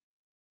it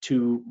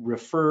to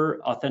refer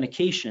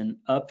authentication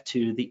up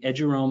to the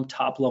eduroam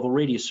top-level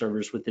radio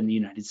servers within the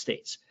United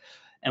States.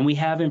 And we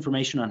have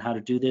information on how to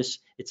do this.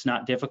 It's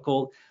not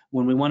difficult.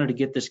 When we wanted to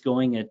get this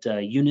going at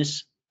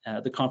Eunice,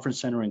 the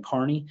conference center in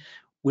Kearney,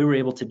 we were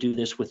able to do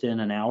this within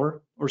an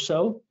hour or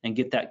so and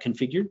get that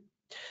configured.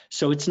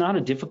 So it's not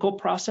a difficult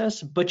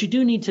process, but you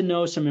do need to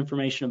know some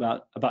information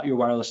about your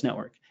wireless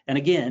network. And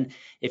again,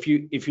 if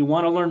you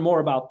want to learn more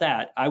about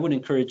that, I would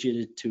encourage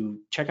you to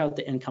check out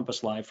the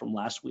NCompass Live from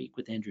last week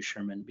with Andrew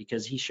Sherman,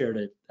 because he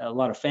shared a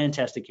lot of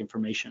fantastic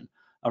information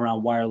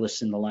around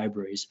wireless in the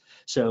libraries.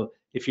 So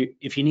if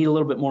you need a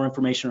little bit more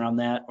information around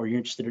that, or you're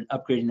interested in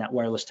upgrading that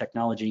wireless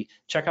technology,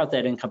 check out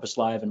that NCompass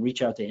Live and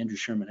reach out to Andrew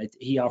Sherman.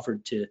 He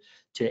offered to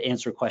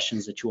answer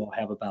questions that you all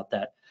have about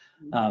that.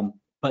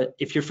 But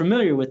if you're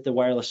familiar with the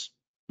wireless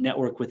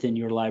network within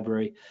your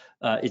library,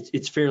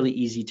 it's fairly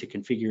easy to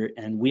configure.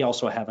 And we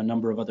also have a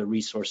number of other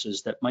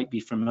resources that might be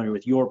familiar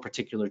with your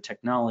particular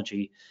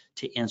technology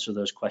to answer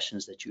those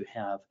questions that you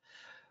have.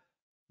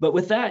 But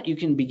with that, you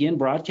can begin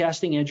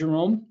broadcasting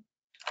eduroam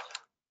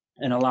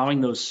and allowing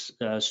those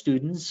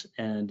students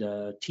and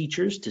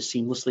teachers to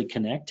seamlessly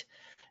connect.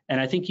 And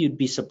I think you'd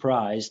be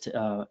surprised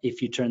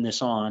if you turn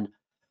this on,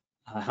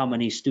 how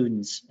many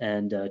students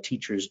and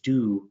teachers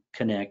do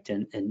connect,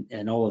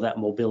 and all of that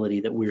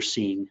mobility that we're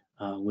seeing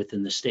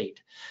within the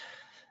state.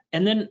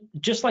 And then,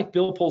 just like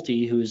Bill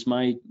Pulte, who's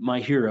my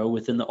hero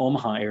within the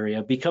Omaha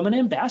area, become an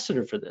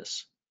ambassador for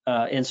this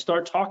and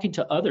start talking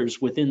to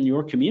others within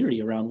your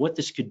community around what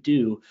this could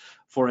do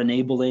for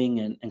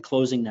enabling and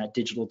closing that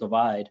digital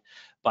divide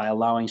by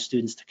allowing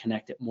students to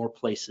connect at more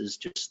places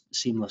just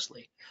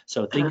seamlessly.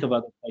 So think of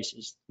other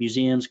places,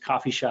 museums,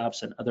 coffee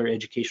shops, and other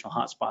educational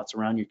hotspots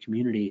around your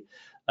community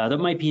that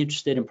might be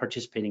interested in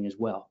participating as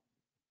well.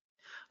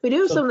 We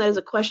do have someone that has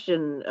a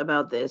question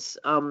about this.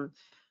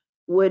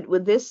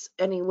 Would this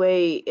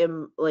anyway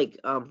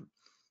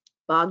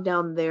bog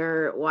down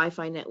their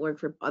Wi-Fi network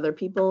for other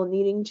people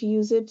needing to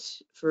use it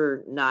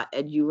for not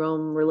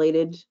eduroam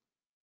related?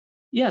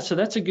 Yeah, so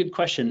that's a good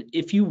question.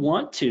 If you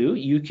want to,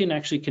 you can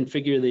actually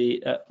configure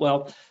the,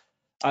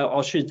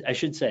 I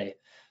should say,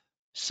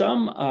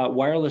 some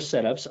wireless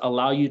setups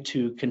allow you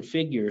to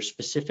configure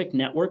specific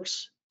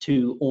networks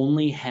to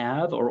only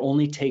have or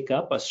only take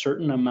up a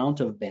certain amount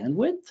of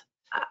bandwidth.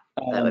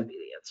 That would be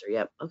the answer.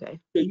 Yep. Okay.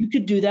 So you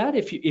could do that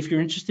if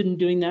you're interested in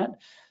doing that.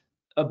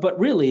 But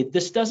really,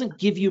 this doesn't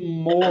give you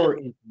more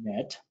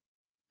internet.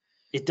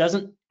 It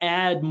doesn't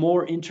add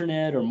more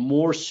internet or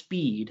more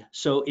speed.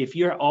 So if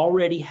you're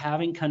already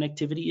having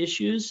connectivity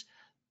issues,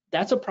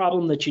 that's a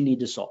problem that you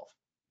need to solve.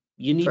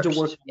 You need to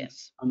work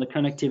on the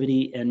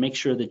connectivity and make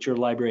sure that your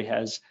library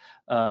has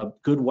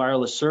good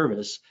wireless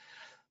service.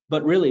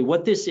 But really,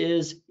 what this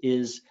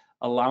is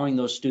allowing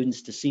those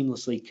students to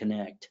seamlessly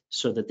connect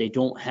so that they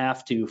don't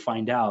have to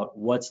find out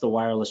what's the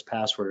wireless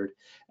password.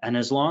 And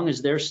as long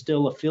as they're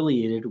still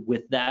affiliated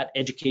with that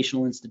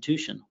educational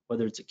institution,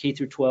 whether it's a K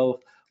through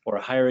 12 or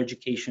a higher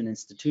education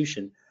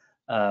institution,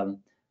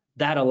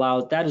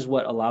 that is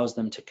what allows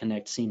them to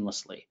connect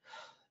seamlessly.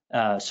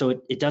 So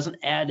it doesn't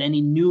add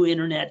any new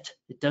internet.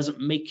 It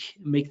doesn't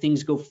make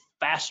things go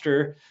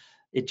faster.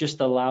 It just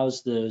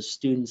allows the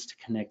students to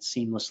connect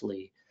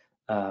seamlessly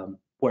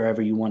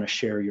wherever you want to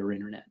share your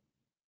internet.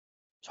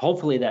 So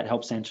hopefully that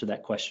helps answer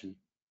that question.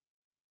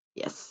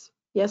 Yes.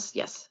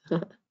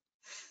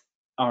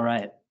 All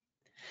right.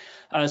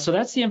 So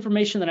that's the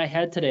information that I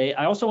had today.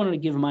 I also wanted to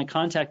give my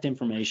contact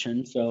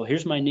information. So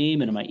here's my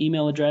name and my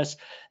email address.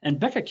 And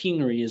Becca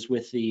Kingery is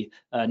with the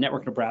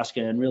Network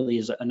Nebraska and really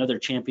is another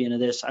champion of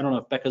this. I don't know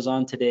if Becca's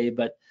on today,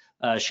 but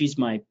she's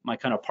my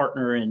kind of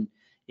partner in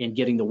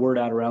getting the word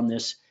out around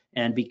this.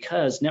 And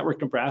because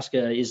Network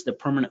Nebraska is the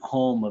permanent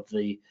home of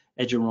the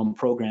eduroam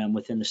program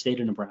within the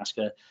state of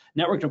Nebraska,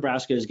 Network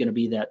Nebraska is going to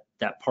be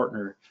that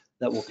partner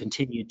that will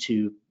continue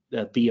to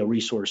be a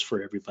resource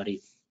for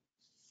everybody.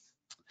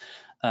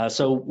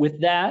 So with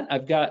that,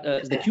 I've got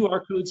the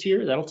QR codes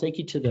here. That'll take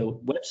you to the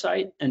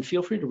website, and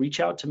feel free to reach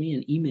out to me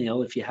in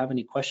email if you have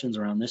any questions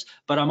around this.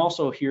 But I'm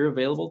also here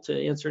available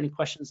to answer any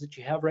questions that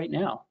you have right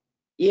now.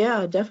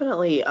 Yeah,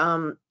 definitely.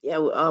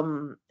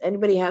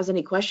 Anybody has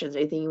any questions,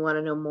 anything you want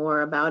to know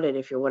more about it,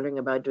 if you're wondering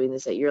about doing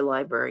this at your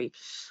library,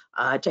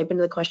 type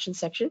into the question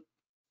section.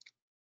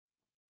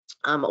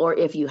 Or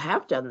if you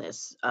have done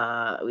this,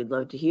 we'd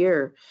love to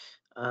hear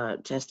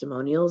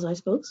testimonials, I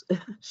suppose,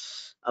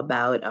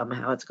 about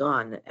how it's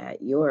gone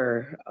at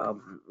your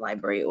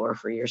library or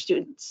for your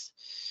students.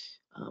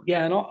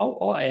 Yeah, and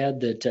I'll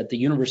add that at the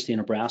University of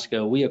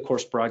Nebraska, we of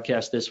course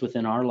broadcast this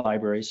within our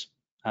libraries.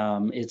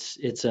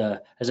 It's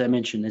as I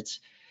mentioned,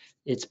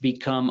 it's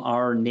become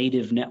our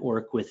native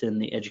network within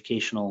the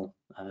educational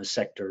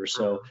sector.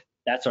 So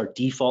That's our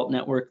default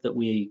network that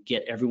we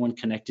get everyone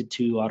connected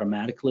to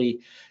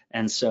automatically.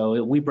 And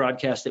so we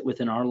broadcast it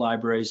within our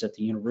libraries at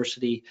the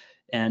university.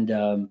 And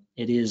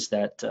it is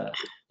that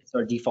it's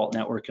our default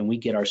network, and we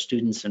get our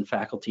students and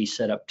faculty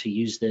set up to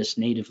use this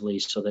natively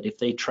so that if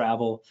they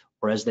travel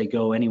or as they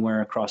go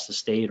anywhere across the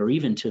state, or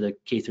even to the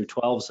K through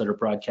 12s that are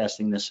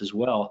broadcasting this as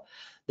well,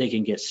 they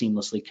can get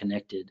seamlessly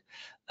connected.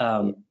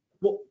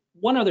 Well,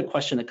 one other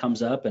question that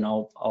comes up, and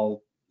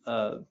I'll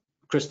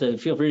Krista,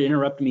 feel free to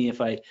interrupt me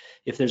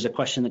if there's a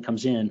question that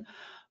comes in,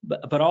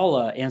 but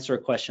I'll answer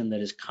a question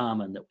that is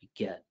common that we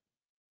get.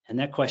 And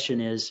that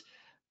question is,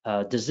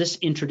 does this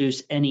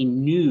introduce any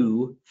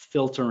new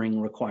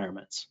filtering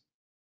requirements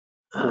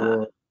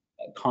for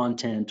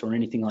content or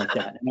anything like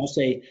that? And I'll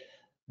say,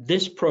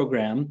 this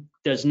program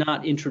does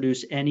not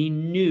introduce any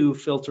new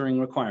filtering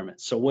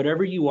requirements. So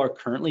whatever you are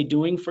currently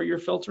doing for your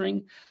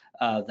filtering,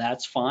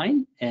 that's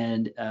fine.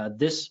 And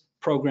this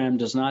program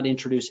does not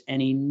introduce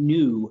any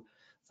new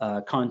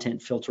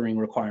content filtering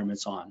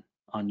requirements on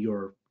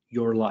your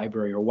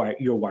library or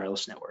your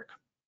wireless network.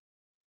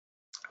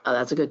 Oh,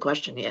 that's a good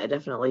question. Yeah,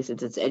 definitely.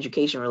 Since it's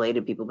education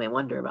related, people may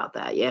wonder about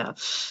that. Yeah,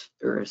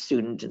 or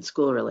student and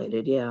school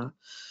related. Yeah.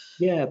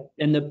 Yeah,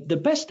 and the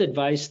best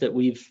advice that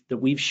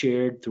we've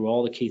shared through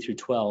all the K through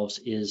 12s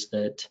is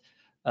that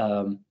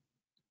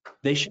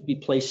they should be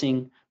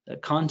placing the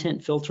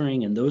content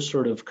filtering and those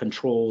sort of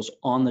controls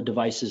on the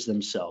devices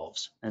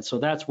themselves. And so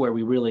that's where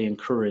we really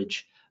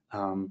encourage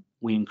the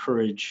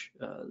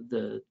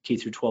K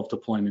through 12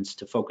 deployments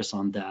to focus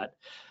on that,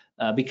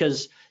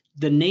 because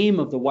the name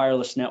of the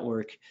wireless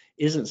network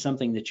isn't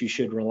something that you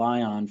should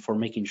rely on for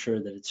making sure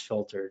that it's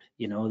filtered.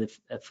 You know, if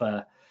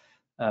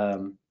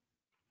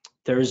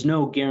there is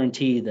no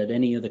guarantee that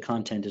any of the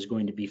content is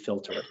going to be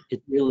filtered.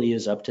 It really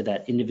is up to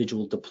that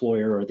individual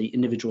deployer or the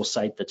individual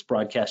site that's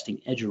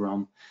broadcasting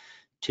eduroam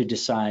to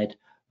decide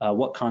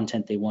what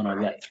content they want to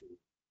let through.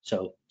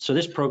 So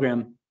this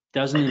program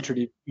doesn't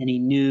introduce any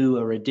new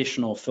or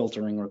additional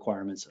filtering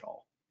requirements at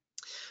all.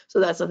 So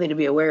that's something to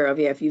be aware of.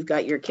 Yeah, if you've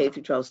got your K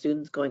through 12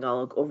 students going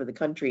all over the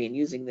country and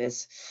using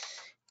this,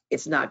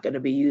 it's not going to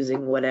be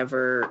using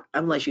whatever,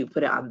 unless you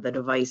put it on the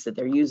device that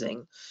they're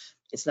using.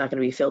 It's not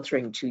going to be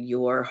filtering to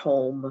your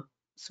home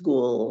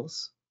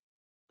school's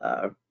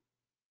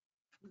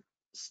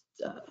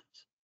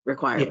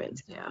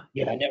requirements.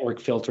 Yeah, network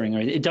filtering.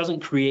 Right? It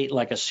doesn't create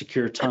like a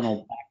secure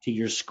tunnel back to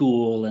your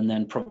school and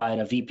then provide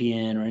a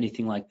VPN or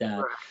anything like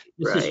that.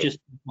 This is just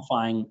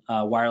amplifying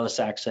wireless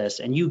access,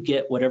 and you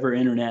get whatever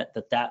internet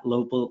that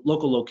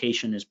local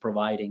location is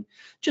providing.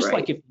 Just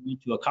like if you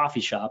went to a coffee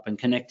shop and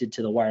connected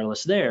to the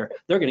wireless there,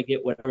 they're going to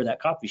get whatever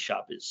that coffee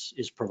shop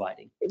is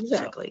providing.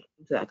 Exactly.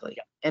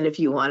 And if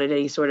you wanted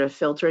any sort of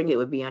filtering, it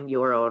would be on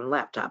your own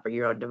laptop or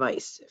your own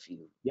device if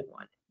you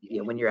want. You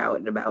know, when you're out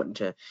and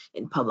about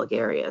in public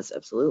areas,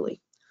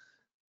 absolutely.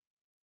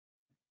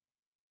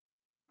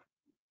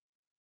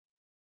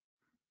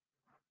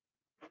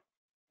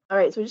 All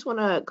right, so I just want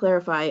to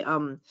clarify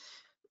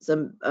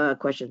some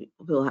questions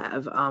people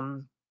have.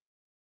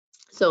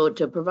 So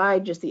to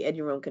provide just the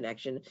eduroam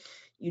connection,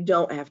 you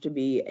don't have to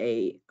be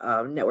a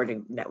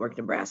Network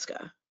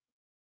Nebraska,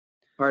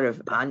 part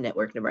of on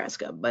Network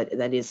Nebraska, but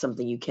that is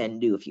something you can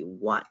do if you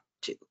want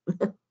to.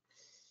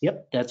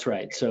 Yep, that's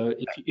right. So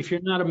if you're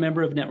not a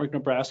member of Network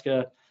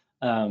Nebraska,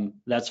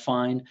 that's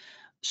fine.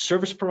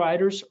 Service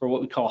providers, or what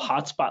we call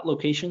hotspot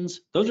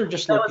locations, those are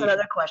just That was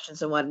another question.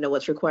 So I want to know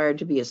what's required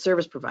to be a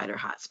service provider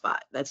hotspot.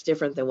 That's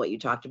different than what you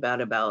talked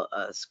about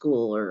a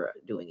school or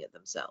doing it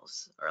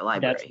themselves, or a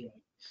library. That's right.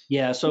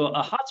 Yeah, so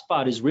a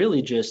hotspot is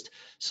really just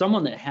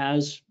someone that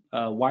has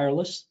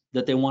wireless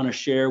that they want to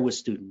share with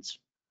students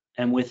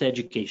and with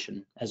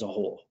education as a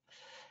whole.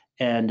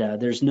 And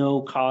there's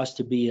no cost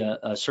to be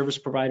a service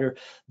provider.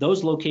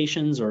 Those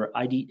locations or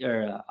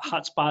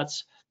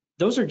hotspots,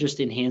 those are just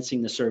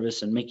enhancing the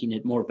service and making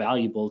it more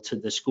valuable to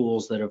the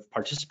schools that have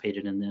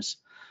participated in this.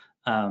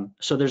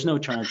 So there's no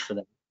charge for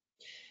that.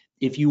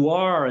 If you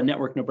are a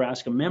Network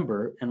Nebraska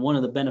member, and one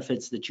of the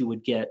benefits that you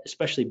would get,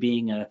 especially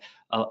being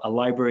a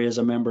library as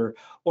a member,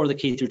 or the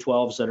K through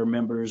 12s that are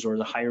members, or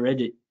the higher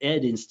ed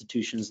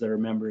institutions that are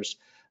members,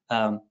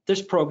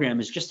 this program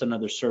is just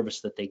another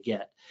service that they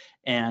get.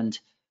 And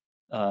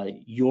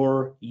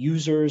your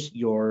users,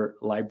 your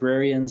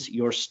librarians,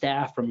 your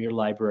staff from your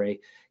library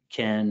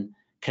can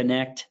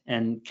connect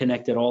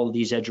at all of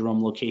these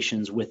eduroam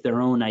locations with their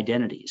own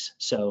identities.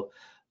 So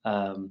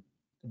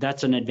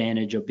that's an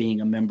advantage of being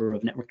a member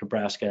of Network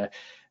Nebraska,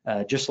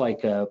 just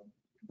like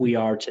we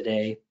are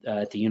today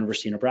at the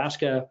University of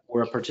Nebraska.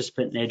 We're a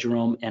participant in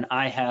eduroam, and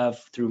I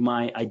have, through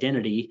my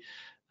identity,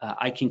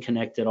 I can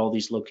connect at all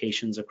these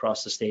locations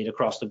across the state,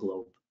 across the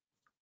globe.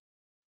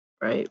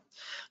 Right.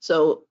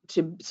 So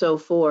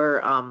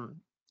for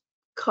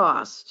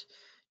cost,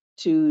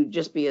 to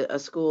just be a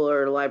school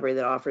or a library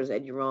that offers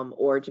eduroam,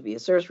 or to be a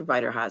service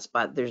provider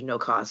hotspot, there's no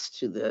cost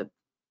to the.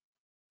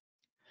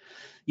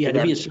 Yeah,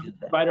 to be a service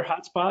provider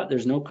hotspot,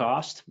 there's no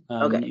cost.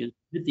 Okay. You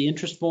hit the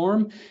interest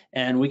form,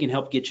 and we can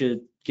help get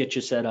you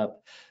set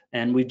up.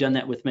 And we've done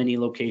that with many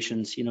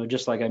locations, you know,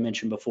 just like I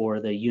mentioned before,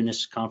 the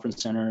Eunice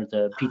Conference Center,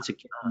 the Pizza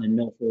Kitchen in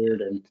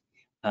Milford, and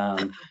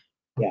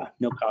yeah,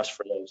 no cost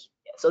for those.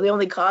 So the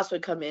only cost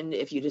would come in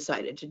if you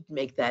decided to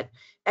make that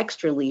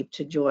extra leap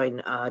to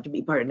join, to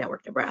be part of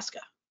Network Nebraska.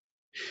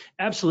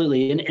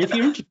 Absolutely. And if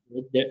you're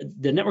interested,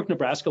 the Network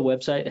Nebraska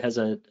website has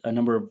a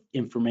number of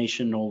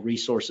informational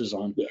resources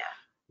on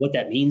what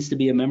that means to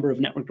be a member of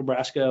Network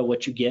Nebraska,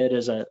 what you get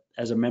as a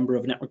member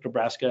of Network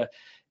Nebraska.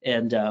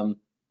 And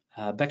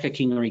Becca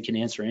Kingery can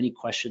answer any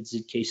questions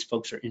in case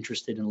folks are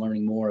interested in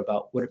learning more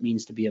about what it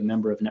means to be a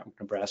member of Network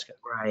Nebraska.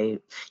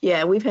 Right.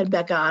 Yeah, we've had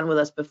Becca on with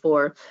us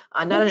before,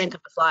 not on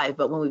NCompass Live,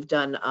 but when we've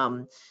done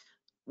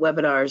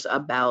webinars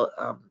about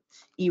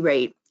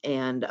E-rate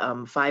and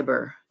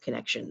fiber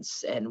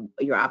connections and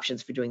your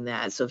options for doing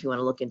that. So if you want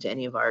to look into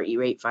any of our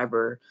E-rate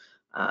fiber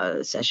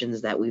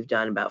sessions that we've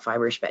done about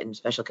fiber and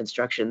special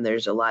construction,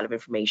 there's a lot of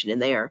information in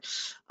there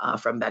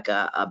from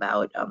Becca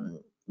about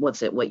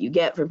what you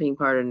get for being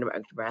part of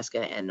Nebraska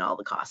and all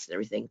the costs and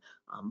everything.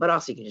 But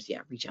also you can just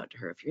reach out to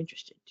her if you're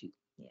interested too.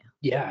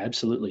 Yeah,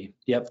 absolutely.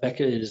 Yep,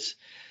 Becca is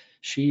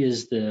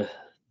the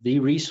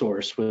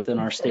resource within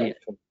our state.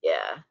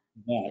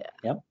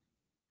 Yep.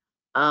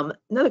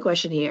 Another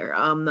question here.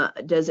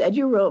 Does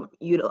eduroam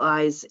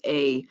utilize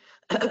a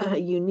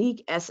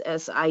unique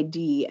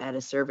SSID at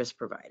a service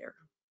provider?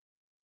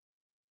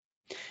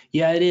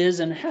 Yeah, it is,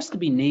 and it has to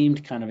be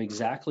named kind of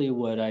exactly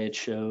what I had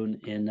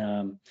shown in,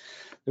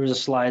 there was a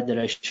slide that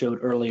I showed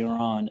earlier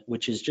on,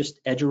 which is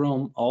just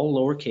eduroam, all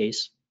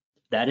lowercase.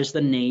 That is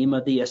the name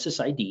of the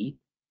SSID.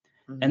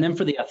 And then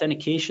for the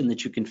authentication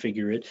that you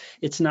configure it,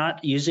 it's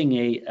not using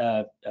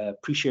a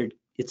pre-shared,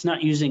 it's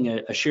not using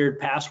a shared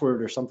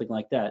password or something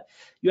like that.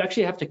 You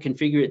actually have to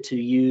configure it to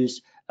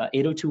use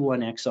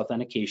 802.1x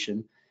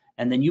authentication,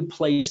 and then you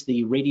place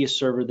the radius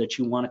server that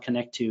you want to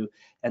connect to,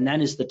 and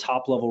that is the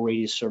top level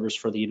radius servers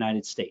for the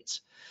United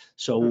States.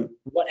 So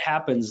what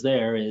happens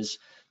there is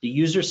the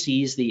user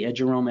sees the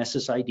eduroam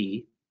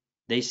SSID,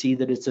 they see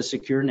that it's a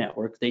secure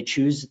network, they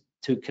choose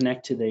to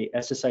connect to the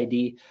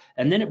SSID,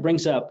 and then it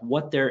brings up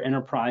what their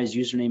enterprise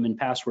username and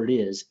password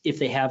is if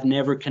they have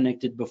never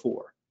connected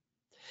before.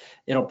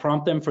 It'll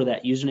prompt them for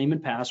that username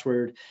and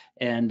password,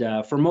 and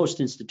for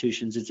most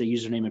institutions, it's a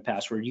username and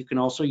password. You can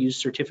also use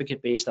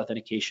certificate-based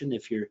authentication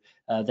if you're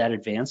that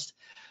advanced.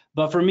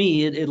 But for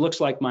me, it looks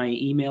like my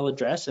email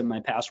address and my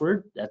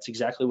password. That's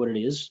exactly what it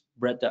is,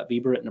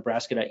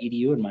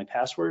 brett.bieber@nebraska.edu and my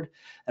password.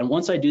 And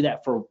once I do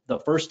that for the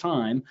first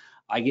time,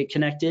 I get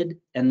connected,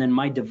 and then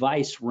my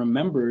device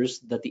remembers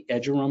that the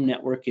eduroam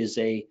network is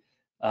a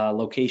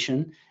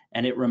location,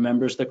 and it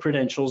remembers the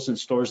credentials and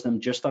stores them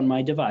just on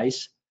my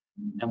device.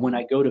 And when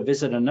I go to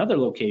visit another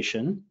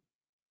location,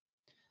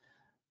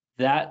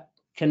 that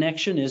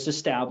connection is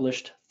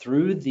established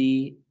through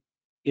the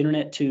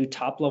internet to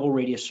top level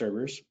radius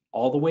servers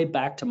all the way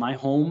back to my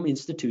home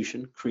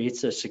institution,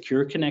 creates a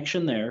secure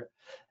connection there,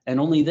 and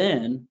only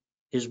then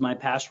is my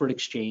password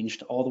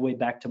exchanged all the way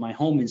back to my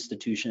home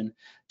institution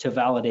to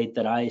validate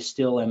that I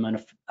still am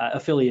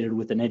affiliated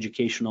with an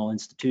educational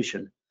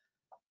institution.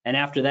 And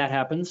after that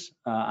happens,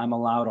 I'm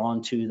allowed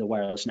onto the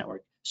wireless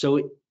network.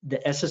 So the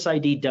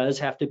SSID does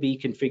have to be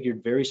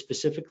configured very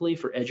specifically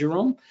for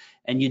eduroam,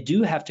 and you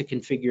do have to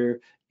configure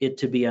it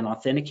to be an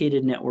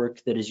authenticated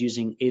network that is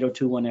using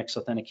 802.1x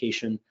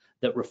authentication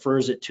that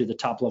refers it to the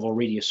top level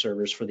radius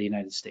servers for the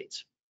United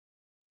States.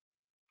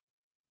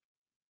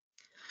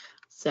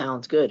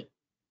 Sounds good.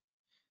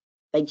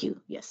 Thank you.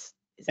 Yes.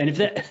 And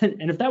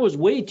if that was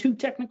way too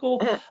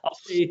technical, I'll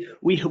say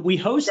we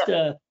host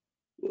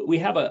we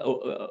have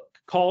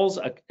calls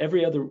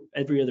every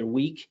other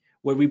week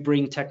where we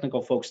bring technical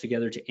folks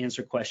together to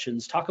answer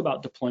questions, talk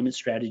about deployment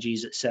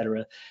strategies, et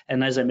cetera.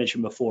 And as I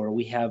mentioned before,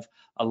 we have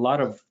a lot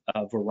of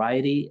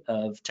variety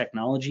of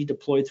technology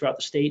deployed throughout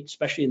the state,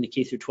 especially in the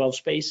K through 12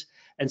 space.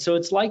 And so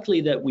it's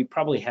likely that we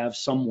probably have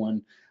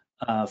someone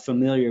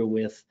familiar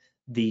with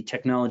the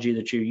technology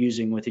that you're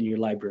using within your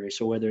library.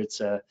 So whether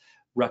it's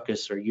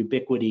Ruckus or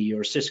Ubiquity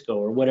or Cisco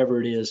or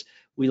whatever it is,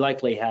 we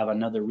likely have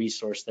another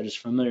resource that is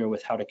familiar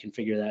with how to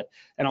configure that.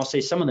 And I'll say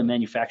some of the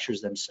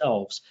manufacturers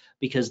themselves,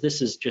 because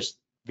this is just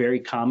very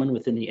common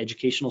within the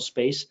educational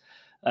space.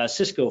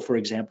 Cisco, for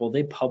example,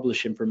 they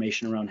publish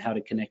information around how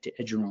to connect to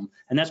eduroam,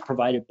 and that's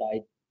provided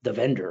by the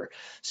vendor.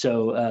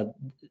 So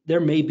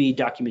there may be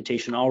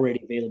documentation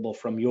already available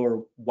from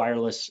your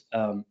wireless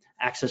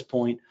access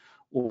point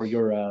or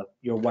your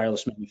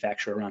wireless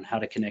manufacturer around how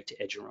to connect to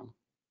eduroam.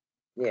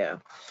 Yeah.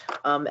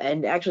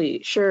 And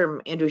actually,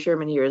 Andrew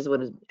Sherman here is the one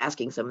who's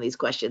asking some of these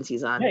questions.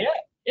 He's on.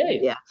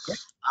 Yeah.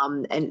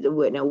 And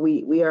now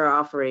we are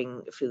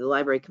offering through the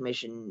Library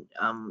Commission.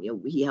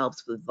 He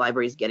helps with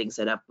libraries getting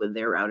set up with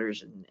their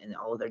routers and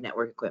all of their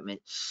network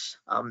equipment.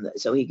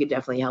 So he could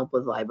definitely help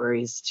with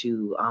libraries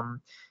to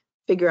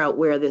figure out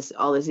where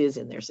all this is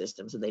in their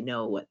system, so they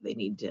know what they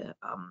need to,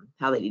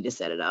 how they need to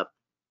set it up.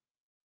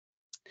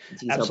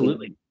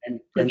 Absolutely. And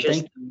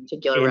purchase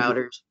particular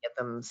routers, get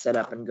them set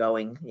up and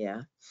going.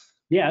 Yeah.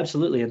 Yeah,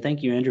 absolutely. And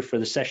thank you, Andrew, for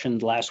the session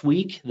last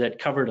week that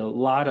covered a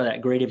lot of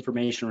that great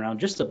information around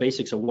just the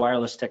basics of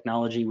wireless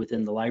technology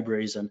within the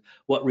libraries and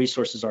what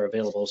resources are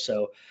available.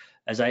 So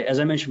as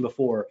I mentioned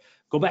before,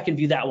 go back and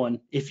view that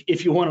one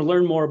if you want to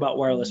learn more about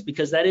wireless,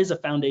 because that is a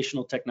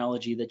foundational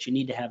technology that you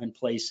need to have in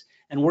place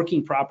and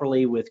working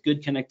properly with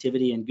good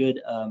connectivity and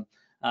good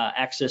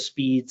access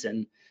speeds.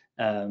 And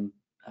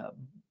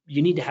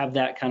you need to have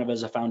that kind of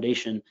as a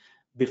foundation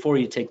before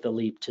you take the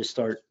leap to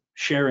start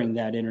sharing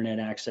that internet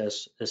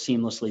access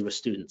seamlessly with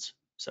students.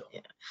 So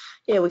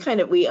yeah,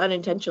 we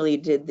unintentionally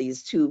did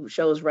these two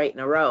shows right in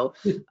a row.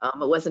 It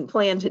wasn't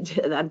planned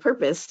on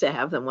purpose to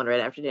have them one right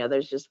after the other.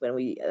 It's just when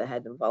we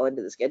had them fall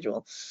into the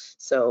schedule.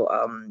 So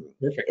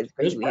it's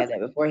great we had that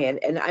beforehand.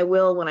 And I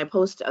will, when I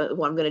post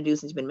what I'm going to do,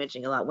 since you've been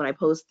mentioning a lot, when I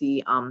post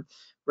the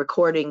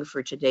recording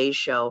for today's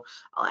show,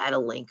 I'll add a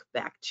link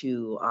back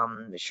to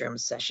the SHRM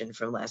session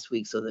from last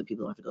week so that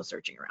people don't have to go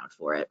searching around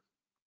for it.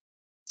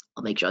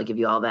 I'll make sure I give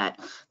you all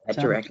that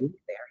directly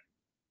there.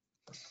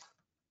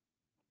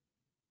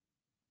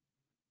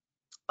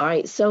 All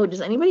right, so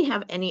does anybody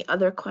have any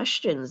other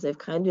questions? They've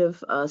kind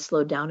of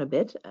slowed down a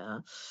bit.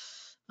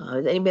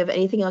 Does anybody have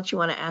anything else you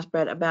want to ask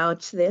Brett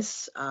about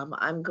this?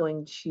 I'm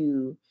going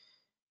to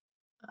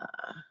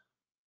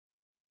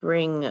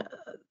bring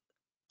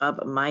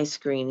up my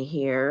screen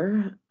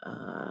here.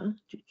 Over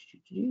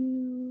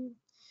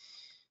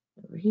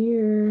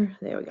here,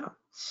 there we go.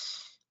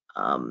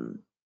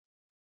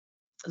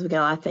 So we got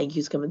a lot of thank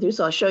yous coming through.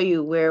 So I'll show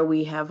you where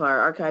we have our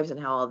archives and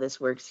how all this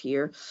works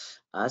here.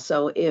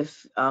 So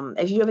if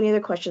you have any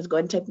other questions, go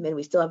ahead and type them in.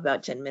 We still have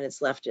about 10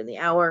 minutes left in the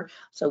hour,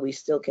 so we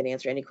still can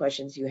answer any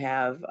questions you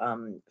have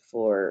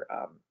for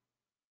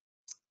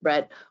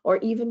Brett, or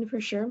even for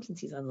Sherm,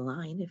 since he's on the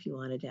line, if you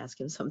wanted to ask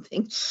him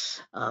something,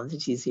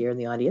 since he's here in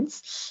the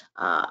audience.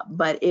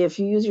 But if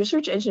you use your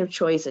search engine of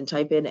choice and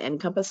type in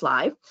NCompass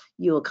Live,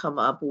 you will come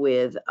up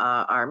with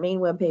our main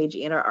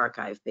webpage and our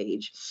archive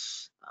page.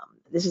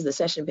 This is the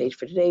session page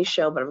for today's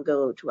show, but I'm going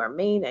to go to our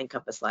main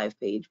NCompass Live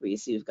page where you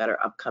see we've got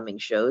our upcoming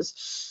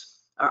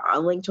shows. Our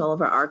link to all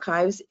of our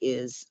archives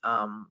is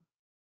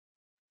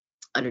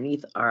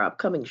underneath our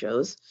upcoming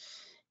shows.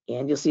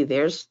 And you'll see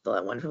there's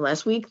the one from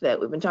last week that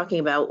we've been talking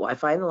about,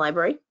 Wi-Fi in the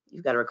library.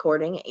 You've got a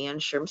recording and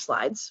SHRM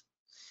slides.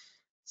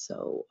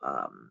 So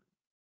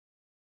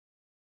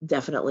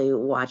definitely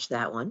watch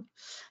that one.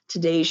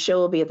 Today's show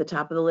will be at the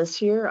top of the list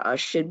here.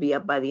 Should be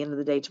up by the end of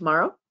the day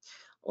tomorrow.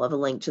 We'll have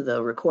a link to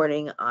the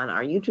recording on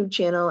our YouTube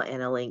channel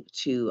and a link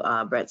to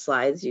Brett's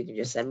slides. You can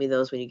just send me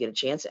those when you get a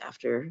chance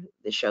after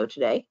the show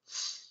today.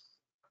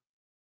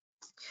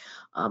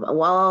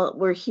 While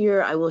we're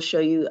here, I will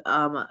show you,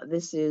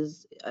 there's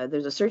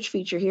a search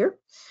feature here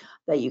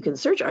that you can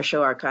search our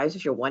show archives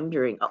if you're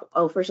wondering.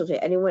 First I'll say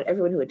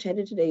everyone who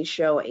attended today's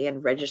show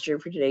and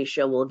registered for today's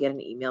show will get an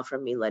email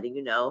from me letting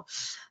you know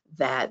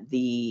that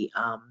the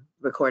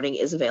recording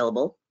is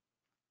available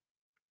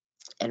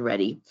and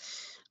ready.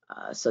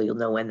 So you'll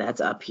know when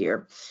that's up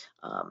here.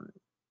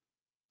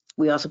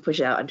 We also push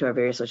it out onto our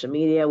various social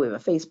media. We have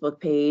a Facebook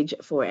page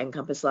for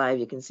NCompass Live.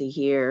 You can see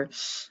here,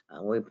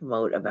 we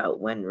promote about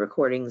when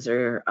recordings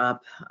are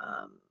up,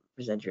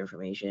 present your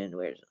information.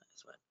 Where's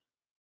this one?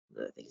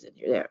 The things in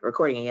here. There,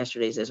 recording in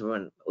yesterday's is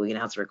when we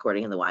announced the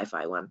recording in the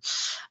Wi-Fi one.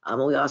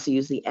 We also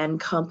use the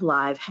NComp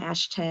Live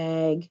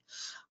hashtag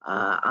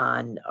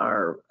on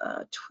our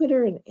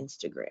Twitter and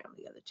Instagram,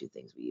 the other two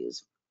things we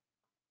use.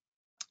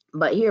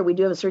 But here we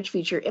do have a search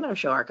feature in our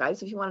show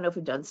archives. If you want to know if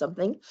we've done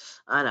something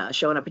on a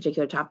show on a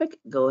particular topic,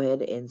 go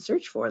ahead and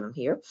search for them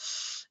here.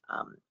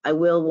 I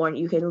will warn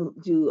you, can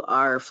do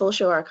our full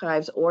show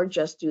archives or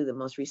just do the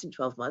most recent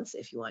 12 months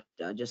if you want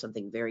just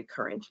something very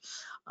current,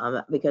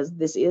 because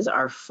this is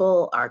our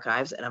full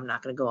archives, and I'm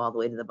not going to go all the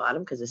way to the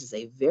bottom because this is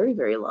a very,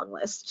 very long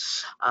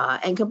list.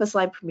 NCompass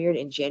Live premiered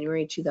in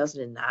January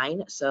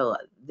 2009, so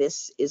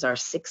this is our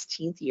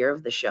 16th year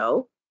of the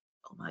show.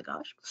 Oh my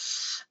gosh.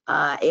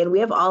 And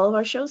we have all of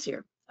our shows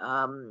here.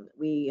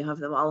 We have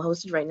them all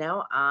hosted right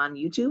now on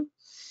YouTube.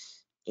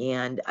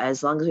 And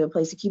as long as we have a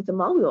place to keep them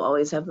all, we will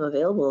always have them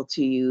available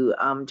to you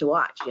to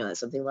watch. You know,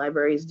 that's something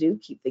libraries do,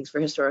 keep things for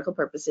historical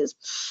purposes.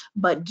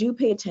 But do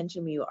pay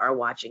attention when you are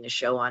watching a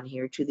show on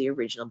here to the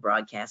original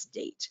broadcast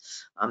date.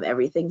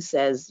 Everything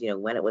says, you know,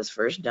 when it was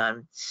first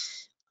done.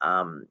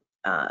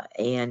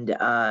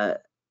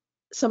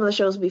 Some of the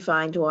shows will be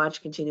fine to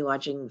watch, continue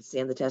watching,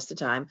 stand the test of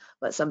time,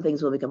 but some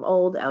things will become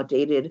old,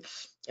 outdated.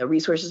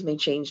 Resources may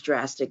change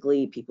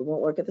drastically. People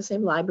won't work at the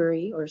same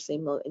library or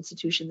same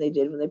institution they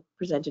did when they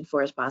presented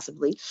for us,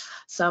 possibly.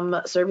 Some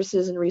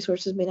services and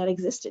resources may not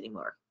exist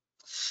anymore.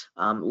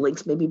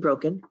 Links may be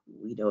broken.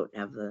 We don't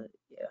have the,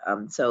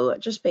 so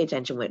just pay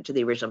attention to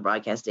the original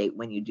broadcast date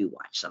when you do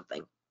watch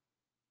something.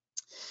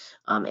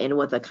 And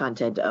what the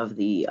content of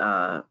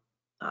the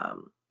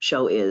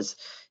show is.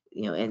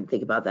 You know, and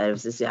think about that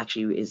if this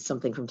actually is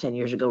something from 10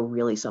 years ago,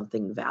 really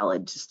something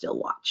valid to still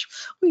watch,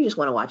 or you just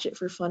want to watch it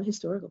for fun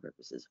historical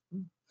purposes.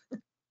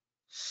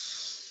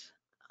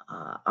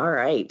 All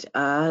right.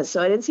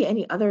 So I didn't see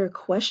any other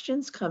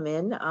questions come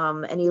in.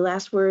 Any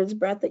last words,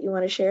 Brett, that you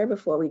want to share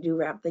before we do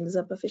wrap things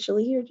up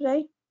officially here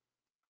today?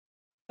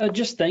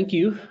 Just thank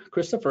you,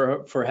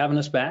 Krista, for having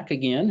us back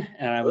again.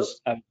 And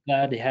I'm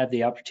glad to have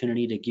the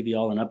opportunity to give you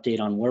all an update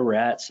on where we're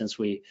at since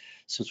we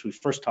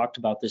first talked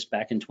about this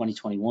back in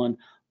 2021.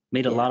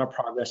 Made a lot of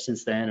progress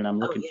since then, and I'm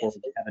looking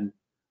forward to having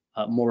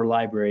more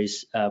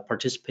libraries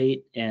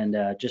participate. And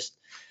just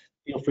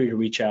feel free to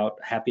reach out.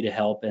 Happy to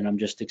help, and I'm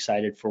just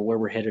excited for where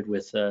we're headed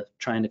with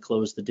trying to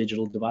close the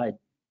digital divide.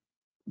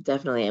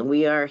 Definitely, and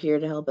we are here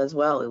to help as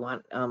well. We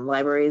want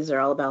libraries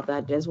are all about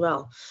that as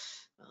well.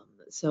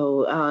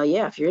 So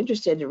yeah, if you're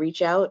interested, to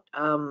reach out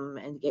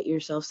and get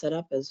yourself set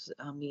up as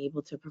being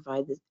able to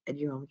provide the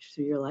eduroam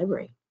through your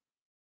library.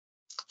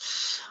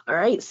 All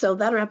right, so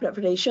that'll wrap it up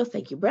for today's show.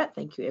 Thank you, Brett.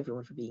 Thank you,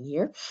 everyone, for being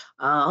here.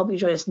 I hope you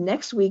join us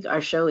next week.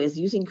 Our show is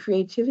Using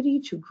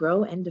Creativity to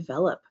Grow and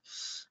Develop.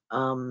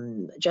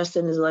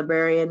 Justin is a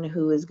librarian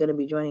who is going to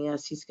be joining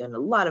us. He's done a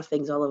lot of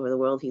things all over the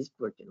world. He's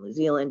worked in New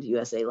Zealand,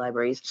 USA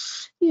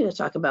libraries. He's going to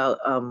talk about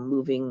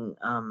moving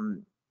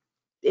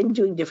and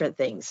doing different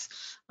things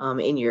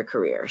in your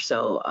career.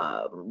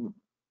 So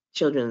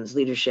children's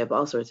leadership,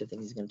 all sorts of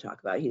things he's going to talk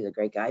about. He's a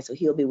great guy. So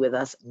he'll be with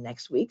us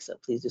next week. So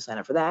please do sign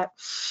up for that.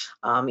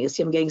 You'll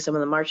see him getting some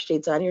of the March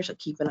dates on here. So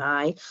keep an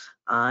eye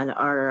on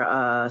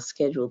our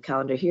scheduled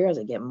calendar here as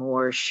I get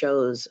more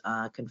shows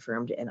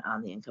confirmed and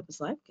on the NCompass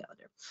Live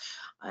calendar.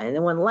 And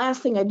then one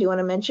last thing I do want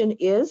to mention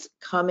is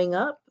coming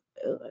up.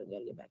 Oh, I got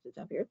to get back to the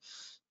top here.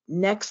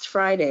 Next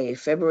Friday,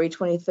 February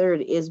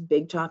 23rd, is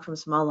Big Talk from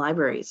Small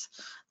Libraries.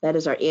 That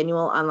is our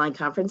annual online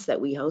conference that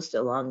we host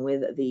along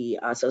with the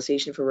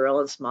Association for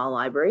Rural and Small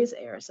Libraries,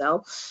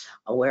 ARSL,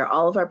 where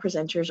all of our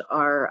presenters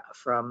are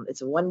from,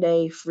 it's a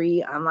one-day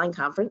free online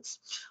conference.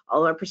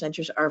 All of our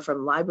presenters are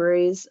from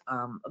libraries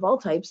of all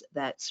types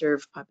that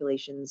serve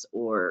populations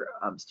or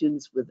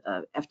students with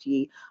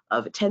FTE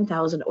of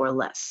 10,000 or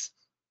less.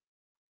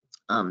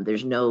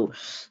 There's no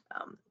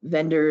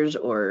vendors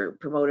or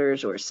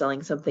promoters or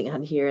selling something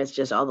on here. It's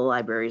just all the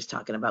libraries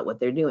talking about what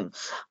they're doing.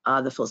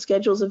 The full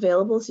schedule is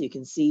available, so you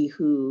can see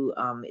who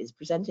is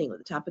presenting, what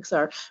the topics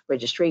are.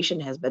 Registration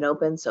has been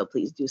open, so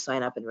please do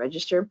sign up and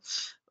register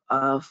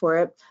for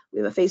it. We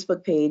have a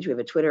Facebook page, we have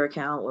a Twitter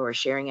account where we're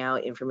sharing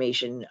out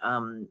information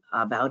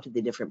about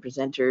the different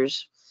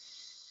presenters,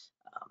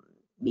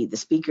 meet the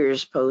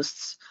speakers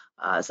posts.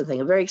 Something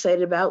I'm very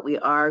excited about, we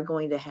are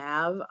going to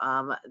have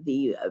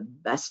the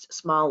Best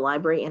Small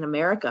Library in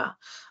America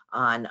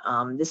on,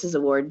 this is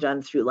an award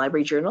done through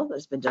Library Journal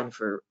that's been done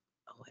for,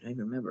 oh, I don't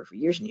even remember, for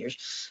years and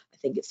years. I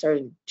think it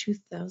started in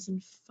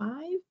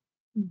 2005.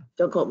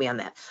 Don't quote me on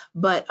that.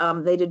 But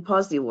they did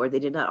pause the award. They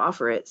did not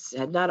offer it,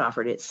 had not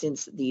offered it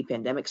since the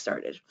pandemic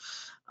started.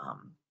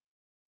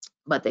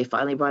 But they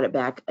finally brought it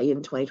back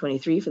in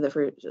 2023 for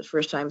the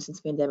first time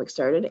since the pandemic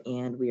started,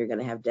 and we are going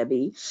to have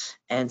Debbie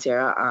and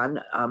Sarah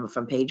on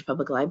from Page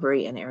Public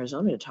Library in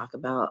Arizona to talk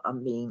about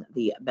being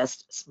the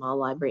Best Small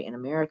Library in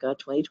America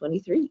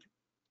 2023.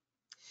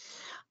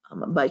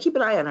 But keep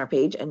an eye on our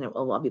page, and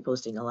I'll be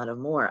posting a lot of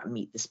more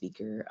Meet the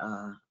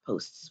Speaker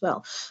posts as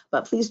well.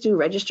 But please do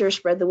register,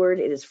 spread the word.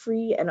 It is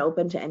free and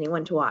open to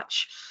anyone to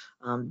watch.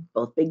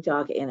 Both Big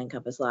Talk and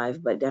NCompass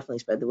Live, but definitely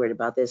spread the word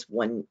about this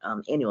one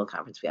annual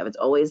conference we have. It's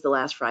always the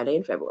last Friday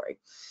in February,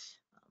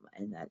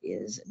 and that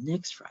is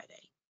next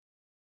Friday.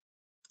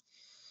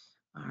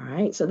 All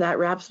right, so that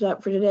wraps it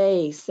up for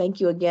today.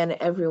 Thank you again,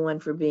 everyone,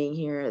 for being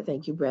here.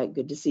 Thank you, Brett.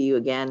 Good to see you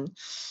again.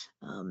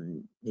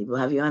 Maybe we'll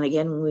have you on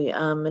again when we, in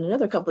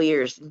another couple of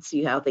years and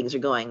see how things are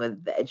going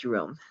with the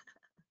eduroam.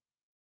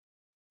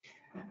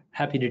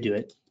 Happy to do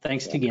it.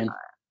 Thanks again.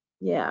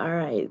 Yeah, all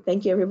right.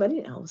 Thank you,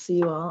 everybody. I'll see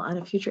you all on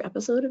a future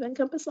episode of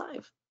NCompass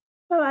Live.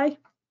 Bye-bye.